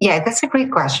 Yeah, that's a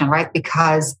great question, right?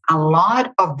 Because a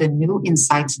lot of the new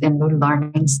insights and new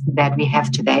learnings that we have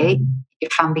today,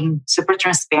 if I'm being super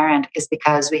transparent, is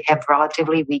because we have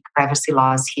relatively weak privacy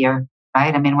laws here,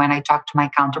 right? I mean, when I talk to my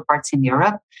counterparts in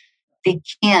Europe, they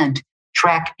can't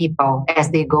track people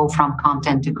as they go from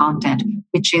content to content,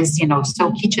 which is,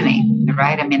 so key to me,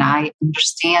 right? I mean, I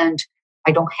understand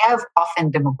I don't have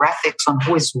often demographics on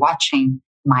who is watching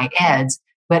my ads,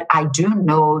 but I do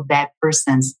know that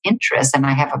person's interest, and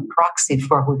I have a proxy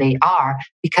for who they are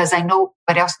because I know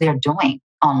what else they're doing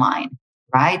online,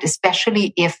 right?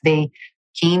 Especially if they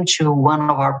came to one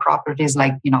of our properties,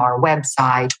 like, our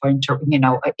website, or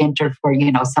entered for,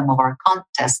 some of our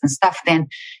contests and stuff, then,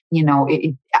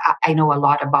 I know a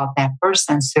lot about that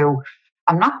person. So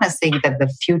I'm not going to say that the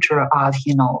future of,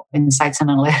 insights and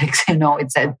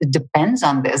analytics, it depends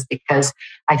on this, because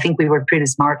I think we were pretty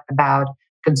smart about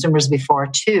consumers before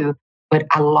too, but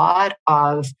a lot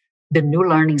of the new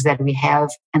learnings that we have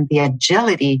and the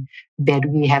agility that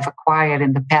we have acquired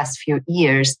in the past few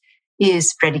years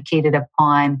is predicated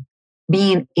upon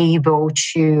being able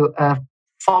to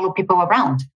follow people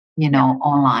around,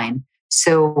 online.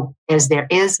 So as there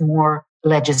is more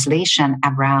legislation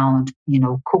around,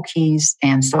 cookies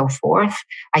and so forth,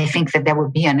 I think that there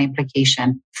would be an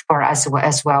implication for us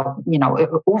as well,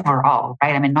 overall,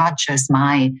 right? I mean, not just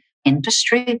my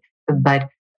industry, but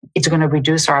it's going to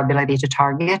reduce our ability to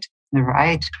target,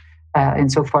 right?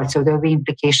 And so forth. So there'll be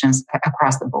implications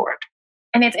across the board.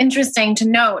 And it's interesting to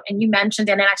note, and you mentioned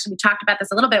it, and actually we talked about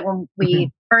this a little bit when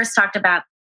we first talked about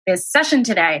this session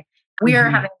today. We are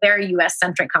having a very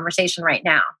US-centric conversation right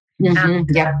now. We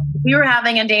were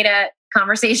having a data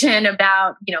conversation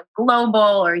about,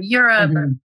 global or Europe,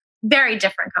 or very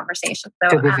different conversation. So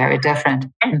it'll be very different.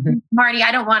 And Marty,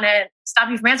 I don't want to stop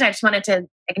you from answering. I just wanted to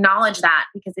acknowledge that,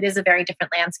 because it is a very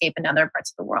different landscape in other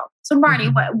parts of the world. So Marty,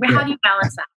 how do you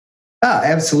balance that?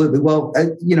 Absolutely. Well,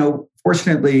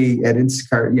 fortunately at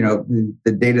Instacart,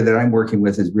 the data that I'm working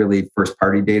with is really first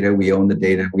party data. We own the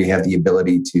data. We have the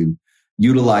ability to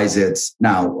utilize it.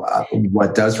 Now,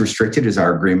 what does restrict it is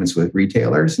our agreements with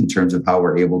retailers in terms of how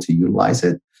we're able to utilize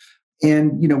it.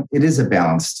 And, it is a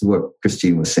balance to what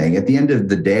Christine was saying. At the end of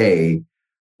the day,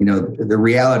 the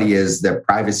reality is that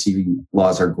privacy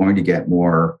laws are going to get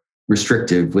more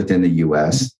restrictive within the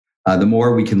US. The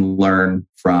more we can learn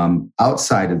from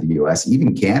outside of the US,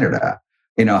 even Canada,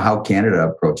 how Canada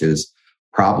approaches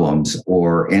problems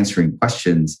or answering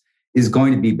questions is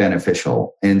going to be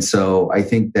beneficial. And so I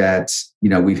think that,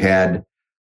 we've had,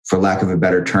 for lack of a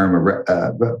better term,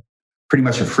 pretty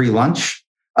much a free lunch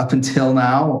up until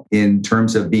now in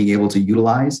terms of being able to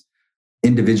utilize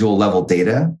individual level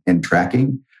data and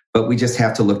tracking. But we just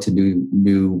have to look to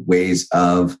new ways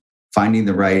of finding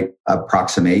the right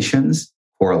approximations,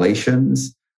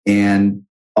 correlations, and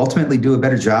ultimately do a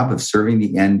better job of serving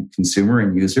the end consumer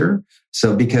and user.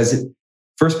 So because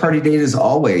first party data is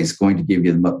always going to give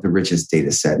you the richest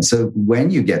data set. And so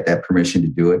when you get that permission to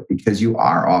do it, because you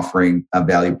are offering a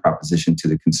value proposition to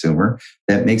the consumer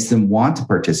that makes them want to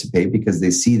participate because they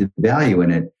see the value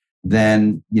in it,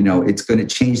 then, it's going to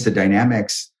change the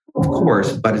dynamics, of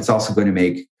course, but it's also going to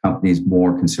make companies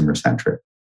more consumer centric.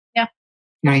 Yeah.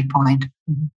 Great point.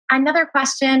 Mm-hmm. Another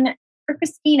question for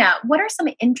Cristina. What are some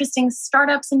interesting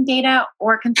startups in data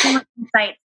or consumer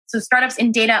insights? So startups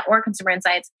in data or consumer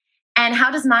insights. And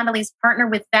how does Mondelēz partner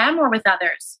with them or with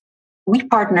others? We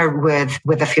partner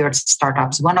with a few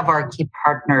startups. One of our key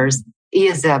partners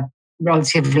is a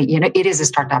relatively, it is a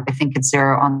startup. I think they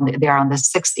are on the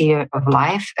 6th year of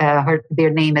life. Their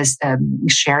name is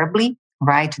Shareably,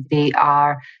 right? They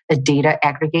are a data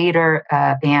aggregator,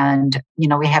 and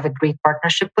we have a great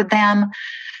partnership with them.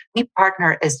 We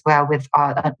partner as well with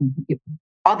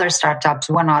other startups.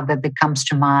 One other that comes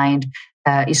to mind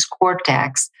is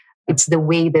Cortex. It's the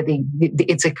way that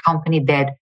it's a company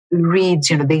that reads.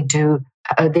 They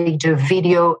do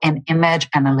video and image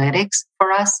analytics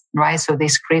for us, right? So they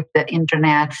scrape the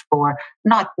internet for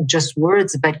not just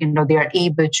words, but they are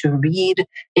able to read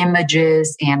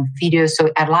images and videos. So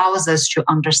it allows us to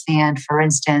understand, for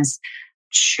instance,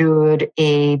 should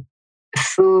a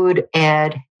food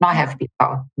ad not have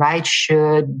people, right?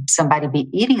 Should somebody be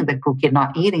eating the cookie,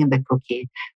 not eating the cookie,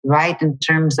 right? In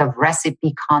terms of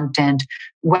recipe content,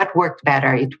 what worked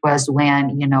better? It was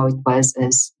when, it was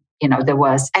as, there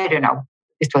was, I don't know,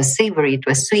 it was savory, it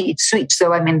was sweet. So,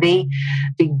 they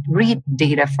read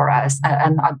data for us,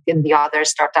 and the other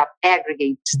startup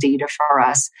aggregates data for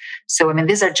us. So,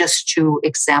 these are just two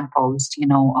examples,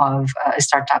 of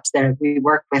startups that we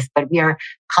work with, but we are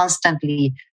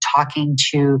constantly talking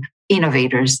to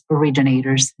innovators,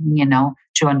 originators,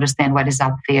 to understand what is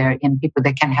out there and people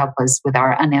that can help us with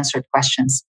our unanswered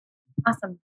questions.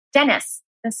 Awesome. Dennis,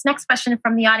 this next question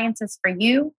from the audience is for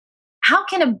you. How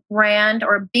can a brand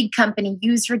or a big company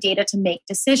use your data to make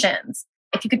decisions?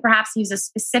 If you could perhaps use a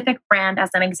specific brand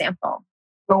as an example.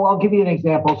 So I'll give you an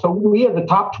example. So we have the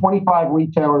top 25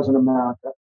 retailers in America.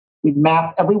 We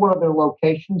map every one of their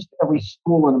locations to every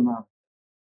school in America.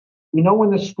 We know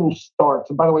when the school starts.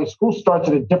 And by the way, school starts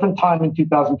at a different time in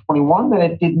 2021 than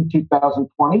it did in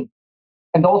 2020.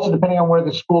 And also, depending on where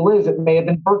the school is, it may have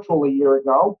been virtual a year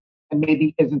ago and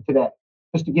maybe isn't today.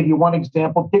 Just to give you one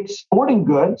example, Dick's Sporting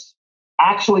Goods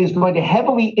actually is going to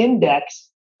heavily index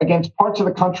against parts of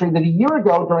the country that a year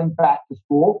ago during back to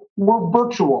school were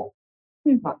virtual.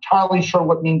 I'm not entirely sure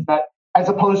what means that, as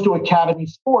opposed to Academy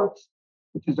Sports,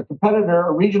 which is a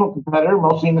regional competitor,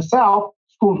 mostly in the South,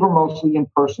 schools were mostly in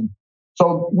person.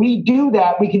 So we do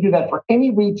that. We can do that for any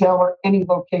retailer, any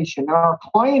location. And our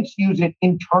clients use it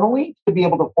internally to be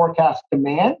able to forecast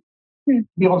demand, to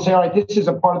be able to say, all right, this is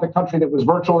a part of the country that was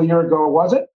virtual a year ago, or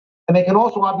was it? And they can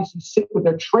also obviously sit with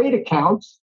their trade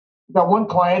accounts. We've got one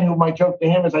client who, my joke to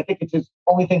him is, I think it's his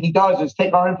only thing he does is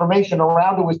take our information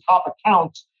around to his top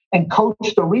accounts and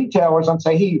coach the retailers and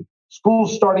say, hey,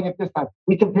 school's starting at this time.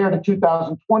 We compare to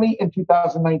 2020 and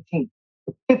 2019.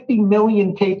 50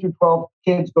 million K through 12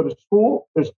 kids go to school.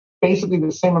 There's basically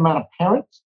the same amount of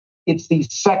parents. It's the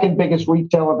second biggest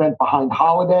retail event behind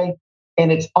holiday.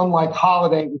 And it's unlike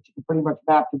holiday, which you can pretty much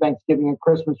map to Thanksgiving and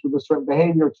Christmas with a certain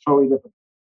behavior. It's totally different.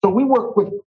 So we're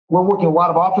working with a lot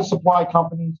of office supply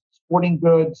companies, sporting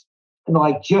goods, and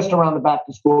just around the back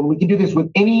to school. And we can do this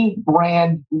with any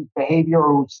brand whose behavior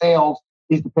or whose sales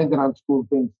is dependent on school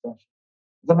being special.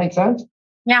 Does that make sense?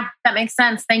 Yeah, that makes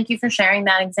sense. Thank you for sharing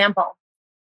that example.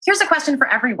 Here's a question for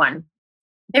everyone.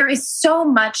 There is so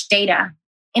much data.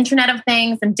 Internet of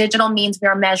Things and digital means we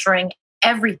are measuring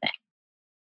everything.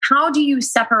 How do you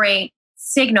separate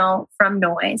signal from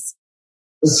noise?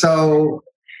 So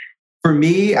for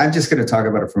me, I'm just going to talk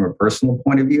about it from a personal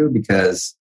point of view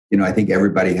because, I think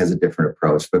everybody has a different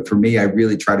approach. But for me, I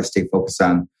really try to stay focused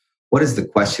on what is the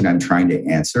question I'm trying to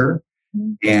answer.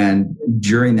 Mm-hmm. And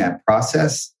during that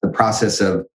process, the process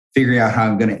of figuring out how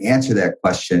I'm going to answer that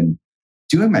question,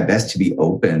 doing my best to be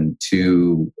open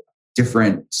to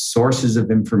different sources of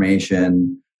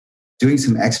information, doing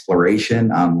some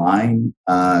exploration online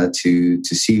to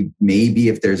see maybe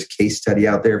if there's a case study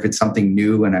out there, if it's something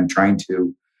new and I'm trying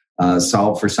to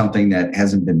solve for something that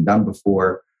hasn't been done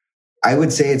before. I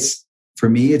would say for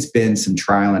me, it's been some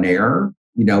trial and error.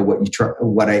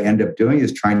 What I end up doing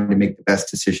is trying to make the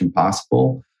best decision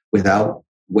possible without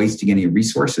wasting any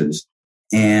resources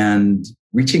and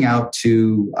reaching out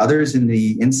to others in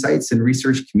the insights and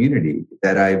research community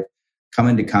that I've come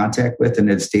into contact with and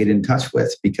have stayed in touch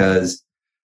with because,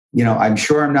 I'm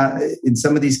sure I'm not, in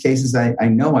some of these cases, I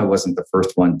know I wasn't the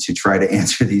first one to try to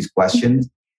answer these questions.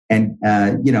 And,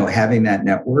 having that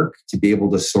network to be able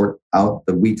to sort out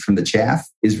the wheat from the chaff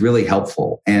is really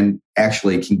helpful and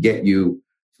actually can get you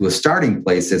to a starting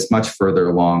place that's much further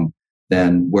along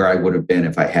than where I would have been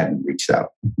if I hadn't reached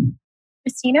out.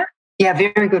 Cristina? Yeah,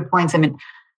 very good points. I mean,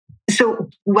 so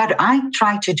what I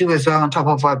try to do as well, on top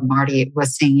of what Marty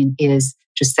was saying, is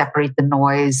to separate the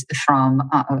noise from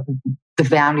the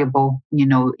valuable,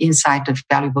 insight of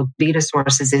valuable data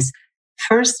sources. Is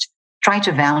first try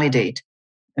to validate,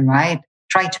 right?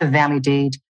 Try to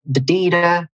validate the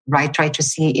data, right? Try to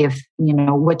see if,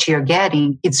 what you're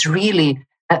getting, it's really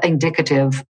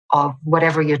indicative of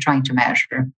whatever you're trying to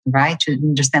measure, right? To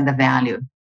understand the value.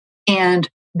 And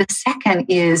the second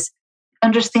is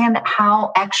understand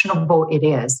how actionable it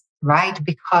is, right?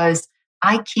 Because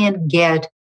I can get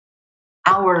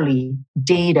hourly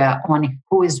data on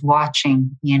who is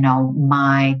watching,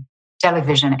 my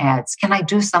television ads. Can I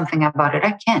do something about it?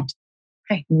 I can't.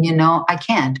 Okay. I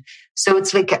can't. So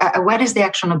it's like, what is the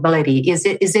actionability? Is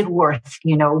it worth,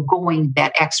 going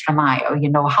that extra mile?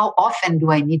 How often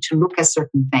do I need to look at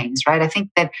certain things, right? I think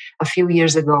that a few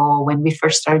years ago, when we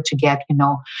first started to get,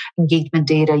 engagement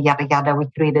data, yada, yada, we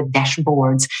created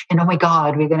dashboards and oh my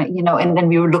God, we're going to, and then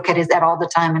we would look at that all the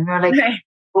time and we were like,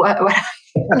 what?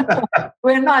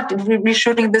 We're not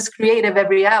reshooting this creative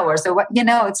every hour. So what,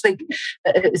 it's like,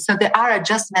 so there are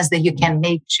adjustments that you can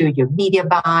make to your media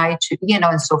buy, to,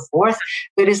 and so forth.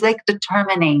 But it's like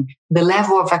determining the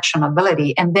level of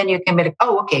actionability. And then you can be like,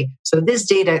 oh, okay, so this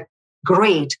data,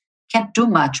 great, can't do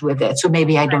much with it. So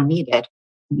maybe I don't need it,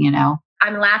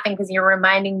 I'm laughing because you're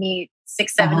reminding me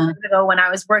 6-7 years ago when I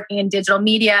was working in digital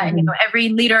media and, every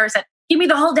leader said, give me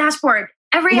the whole dashboard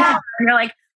every hour. And you're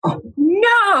like,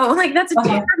 no, that's a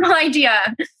terrible idea.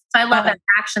 So I love that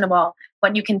actionable,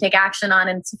 what you can take action on,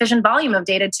 and sufficient volume of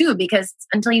data too, because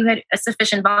until you hit a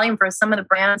sufficient volume for some of the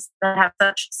brands that have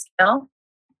such skill,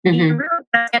 you're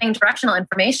really getting directional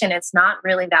information. It's not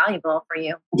really valuable for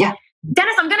you. Yeah.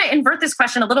 Dennis, I'm going to invert this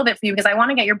question a little bit for you because I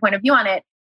want to get your point of view on it.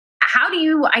 How do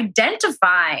you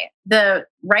identify the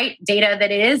right data that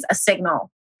is a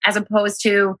signal, as opposed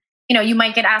to, you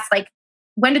might get asked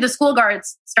when do the school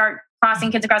guards start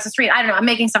crossing kids across the street? I don't know. I'm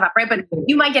making stuff up, right? But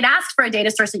you might get asked for a data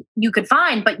source that you could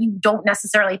find, but you don't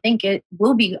necessarily think it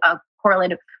will be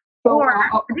correlative or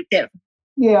predictive.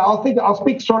 Yeah, I'll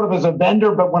speak sort of as a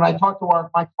vendor, but when I talk to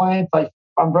my clients,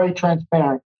 I'm very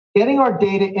transparent. Getting our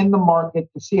data in the market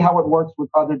to see how it works with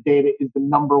other data is the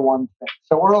number one thing.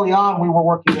 So early on, we were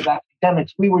working with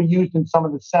academics. We were used in some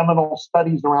of the seminal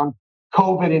studies around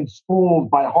COVID in schools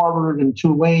by Harvard and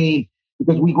Tulane,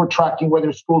 because we were tracking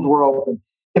whether schools were open.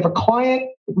 If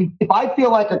I feel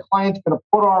like a client's going to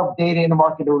put our data in the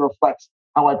market, it reflects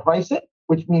how I price it,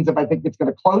 which means if I think it's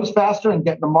going to close faster and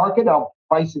get in the market, I'll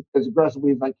price it as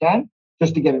aggressively as I can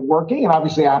just to get it working. And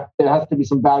obviously, there has to be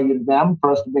some value to them for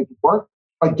us to make it work.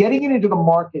 But getting it into the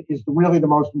market is really the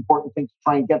most important thing to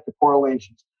try and get the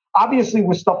correlations. Obviously,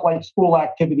 with stuff like school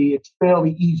activity, it's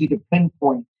fairly easy to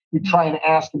pinpoint. You try and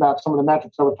ask about some of the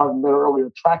metrics I was talking about earlier,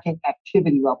 tracking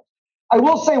activity levels. I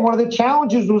will say one of the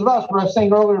challenges was us, what I was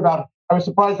saying earlier about, I was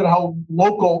surprised at how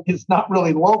local is not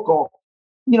really local.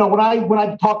 When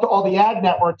I talk to all the ad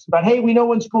networks about, hey, we know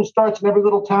when school starts in every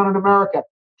little town in America,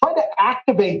 trying to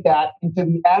activate that into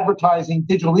the advertising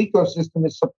digital ecosystem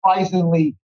is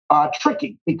surprisingly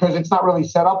tricky because it's not really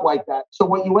set up like that. So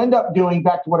what you end up doing,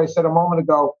 back to what I said a moment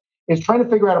ago, is trying to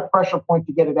figure out a pressure point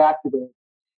to get it activated.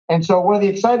 And so one of the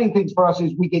exciting things for us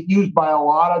is we get used by a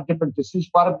lot of different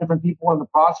people in the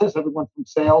process, everyone from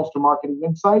sales to marketing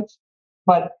insights.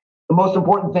 But the most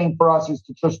important thing for us is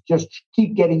to just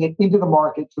keep getting it into the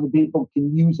market so that people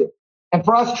can use it. And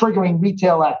for us, triggering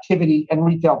retail activity and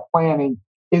retail planning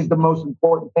is the most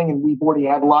important thing. And we've already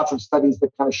had lots of studies that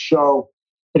kind of show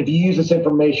that if you use this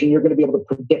information, you're going to be able to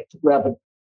predict revenue.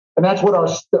 And that's what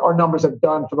our numbers have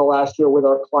done for the last year with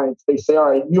our clients. They say,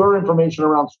 all right, your information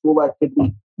around school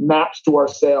activity maps to our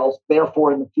sales.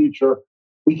 Therefore, in the future,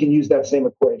 we can use that same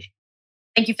equation.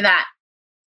 Thank you for that.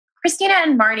 Cristina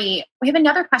and Marty, we have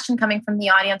another question coming from the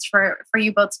audience for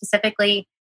you both specifically.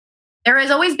 There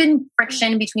has always been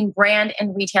friction between brand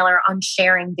and retailer on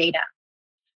sharing data.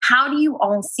 How do you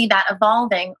all see that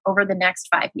evolving over the next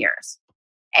 5 years?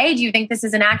 A, do you think this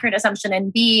is an accurate assumption?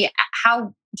 And B,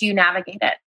 how do you navigate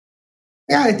it?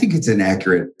 Yeah, I think it's an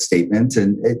accurate statement.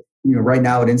 And right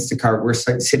now at Instacart, we're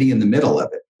sitting in the middle of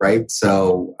it, right?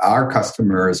 So our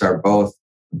customers are both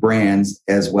brands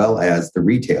as well as the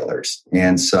retailers.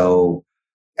 And so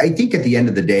I think at the end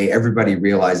of the day, everybody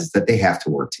realizes that they have to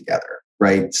work together,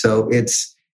 right? So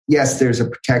yes, there's a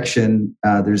protection,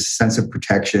 there's a sense of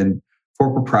protection for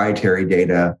proprietary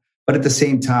data, but at the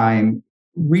same time,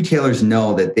 retailers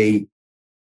know that they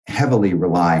heavily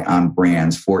rely on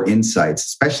brands for insights,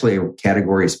 especially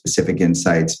category-specific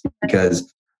insights,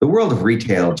 because the world of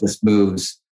retail just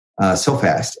moves so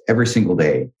fast every single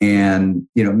day. And,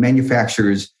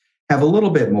 manufacturers have a little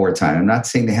bit more time. I'm not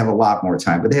saying they have a lot more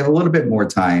time, but they have a little bit more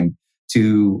time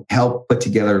to help put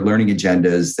together learning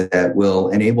agendas that will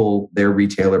enable their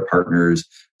retailer partners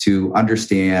to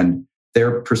understand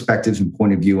their perspectives and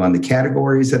point of view on the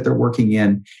categories that they're working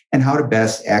in and how to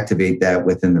best activate that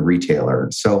within the retailer.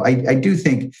 So I do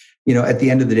think, at the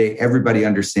end of the day, everybody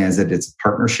understands that it's a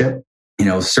partnership.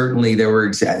 Certainly there were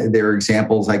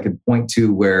examples I could point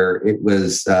to where it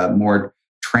was more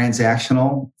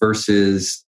transactional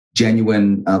versus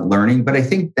genuine learning. But I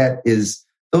think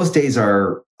those days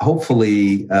are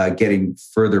hopefully getting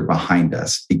further behind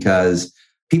us because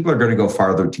people are going to go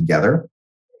farther together.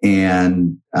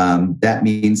 And that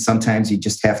means sometimes you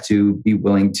just have to be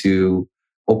willing to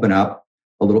open up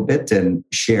a little bit and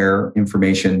share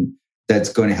information that's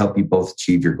going to help you both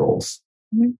achieve your goals.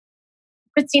 Mm-hmm.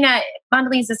 Cristina,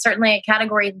 Mondelez is certainly a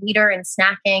category leader in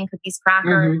snacking, cookies,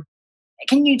 crackers. Mm-hmm.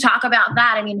 Can you talk about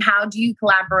that? I mean, how do you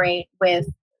collaborate with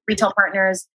retail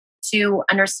partners to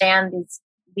understand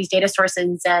these data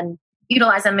sources and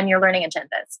utilize them in your learning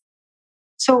agendas?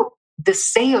 So the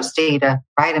sales data,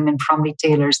 right? I mean, from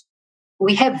retailers,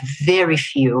 we have very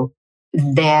few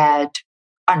that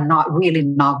are not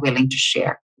willing to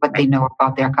share what they know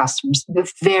about their customers.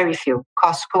 Very few.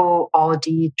 Costco,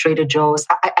 Aldi, Trader Joe's.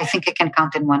 I think I can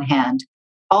count in one hand.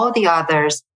 All the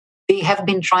others, they have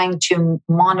been trying to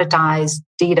monetize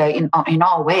data in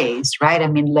all ways, right? I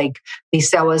mean, like they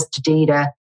sell us the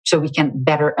data so we can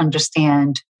better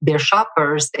understand their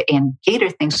shoppers and cater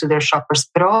things to their shoppers.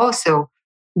 But also,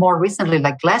 more recently,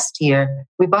 like last year,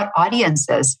 we bought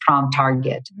audiences from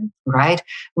Target, right?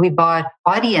 We bought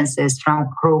audiences from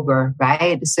Kroger,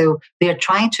 right? So they're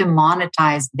trying to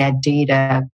monetize that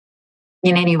data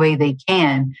in any way they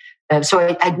can.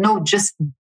 So I know just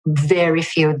very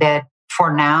few that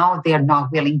for now, they are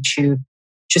not willing to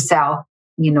sell,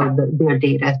 their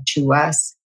data to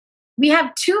us. We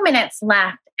have 2 minutes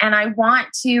left, and I want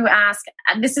to ask,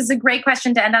 this is a great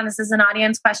question to end on. This is an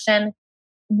audience question.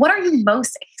 What are you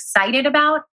most excited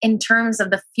about in terms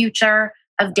of the future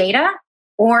of data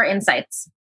or insights?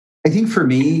 I think for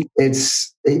me,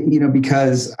 it's,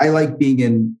 because I like being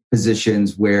in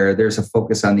positions where there's a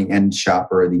focus on the end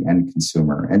shopper or the end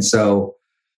consumer. And so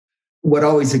what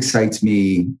always excites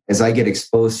me as I get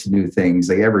exposed to new things,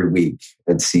 like every week,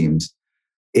 it seems,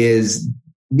 is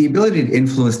the ability to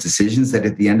influence decisions that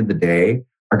at the end of the day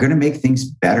are going to make things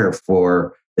better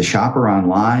for the shopper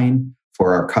online,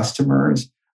 for our customers.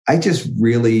 I just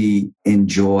really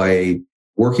enjoy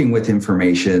working with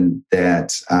information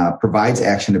that provides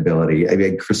actionability. I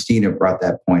mean, Cristina brought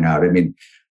that point out. I mean,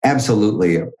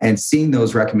 absolutely. And seeing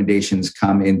those recommendations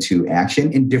come into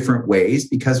action in different ways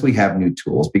because we have new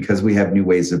tools, because we have new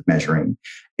ways of measuring.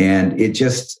 And it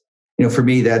just, for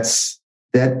me, that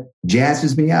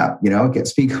jazzes me up, it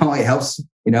gets me going, it helps,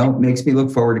 makes me look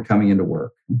forward to coming into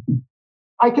work.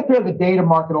 I compare the data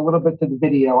market a little bit to the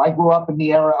video. I grew up in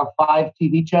the era of 5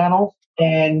 TV channels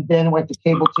and then went to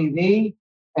cable TV.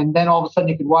 And then all of a sudden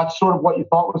you could watch sort of what you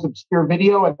thought was obscure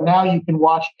video. And now you can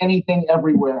watch anything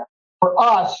everywhere. For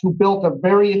us, who built a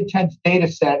very intense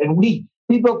data set, and we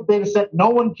built a data set no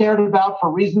one cared about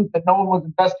for reasons that no one was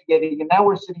investigating. And now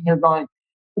we're sitting here going,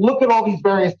 look at all these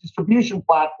various distribution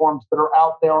platforms that are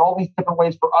out there, all these different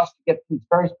ways for us to get these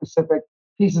very specific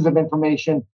pieces of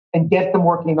information and get them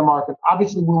working in the market.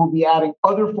 Obviously, we will be adding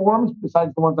other forms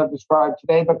besides the ones I've described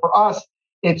today. But for us,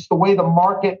 it's the way the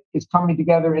market is coming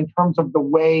together in terms of the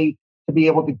way to be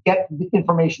able to get the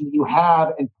information that you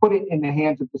have and put it in the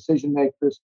hands of decision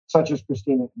makers such as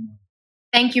Cristina.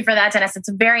 Thank you for that, Dennis. It's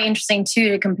very interesting, too,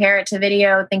 to compare it to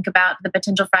video, think about the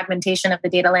potential fragmentation of the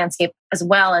data landscape, as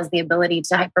well as the ability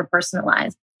to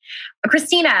hyper-personalize.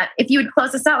 Cristina, if you would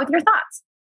close us out with your thoughts.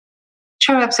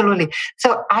 Sure, absolutely.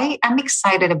 So I'm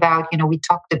excited about, we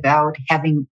talked about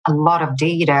having a lot of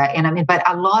data but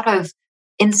a lot of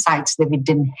insights that we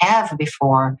didn't have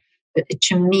before,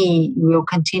 to me, will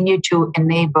continue to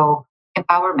enable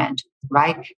empowerment,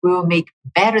 right? We will make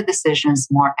better decisions,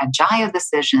 more agile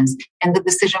decisions, and the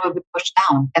decision will be pushed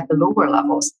down at the lower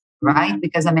levels, right?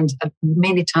 Because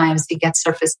many times it gets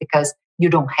surfaced because you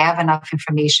don't have enough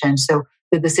information. So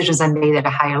the decisions are made at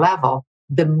a higher level.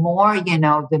 The more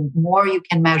the more you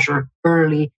can measure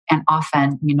early and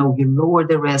often, you lower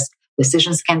the risk.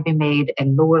 Decisions can be made at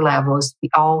lower levels. We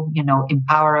all,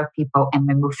 empower our people and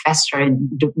we move faster and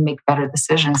make better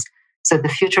decisions. So the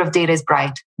future of data is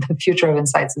bright. The future of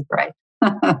insights is bright.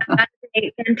 That's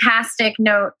a fantastic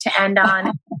note to end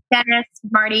on. Dennis,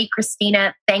 Marty,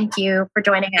 Cristina, thank you for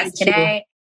joining us today.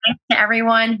 Thanks to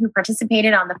everyone who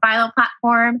participated on the Philo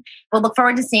platform. We'll look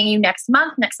forward to seeing you next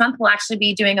month. Next month, we'll actually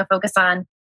be doing a focus on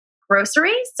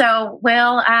groceries. So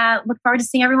we'll look forward to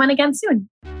seeing everyone again soon.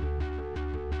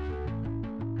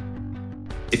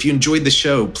 If you enjoyed the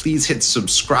show, please hit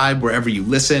subscribe wherever you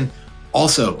listen.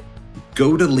 Also,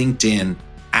 go to LinkedIn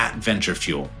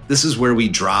 @VentureFuel. This is where we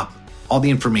drop all the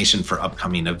information for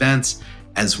upcoming events,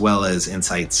 as well as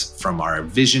insights from our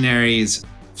visionaries,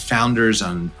 founders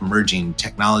on emerging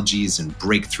technologies and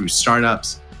breakthrough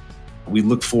startups. We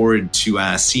look forward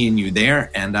to seeing you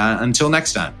there. And until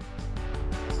next time.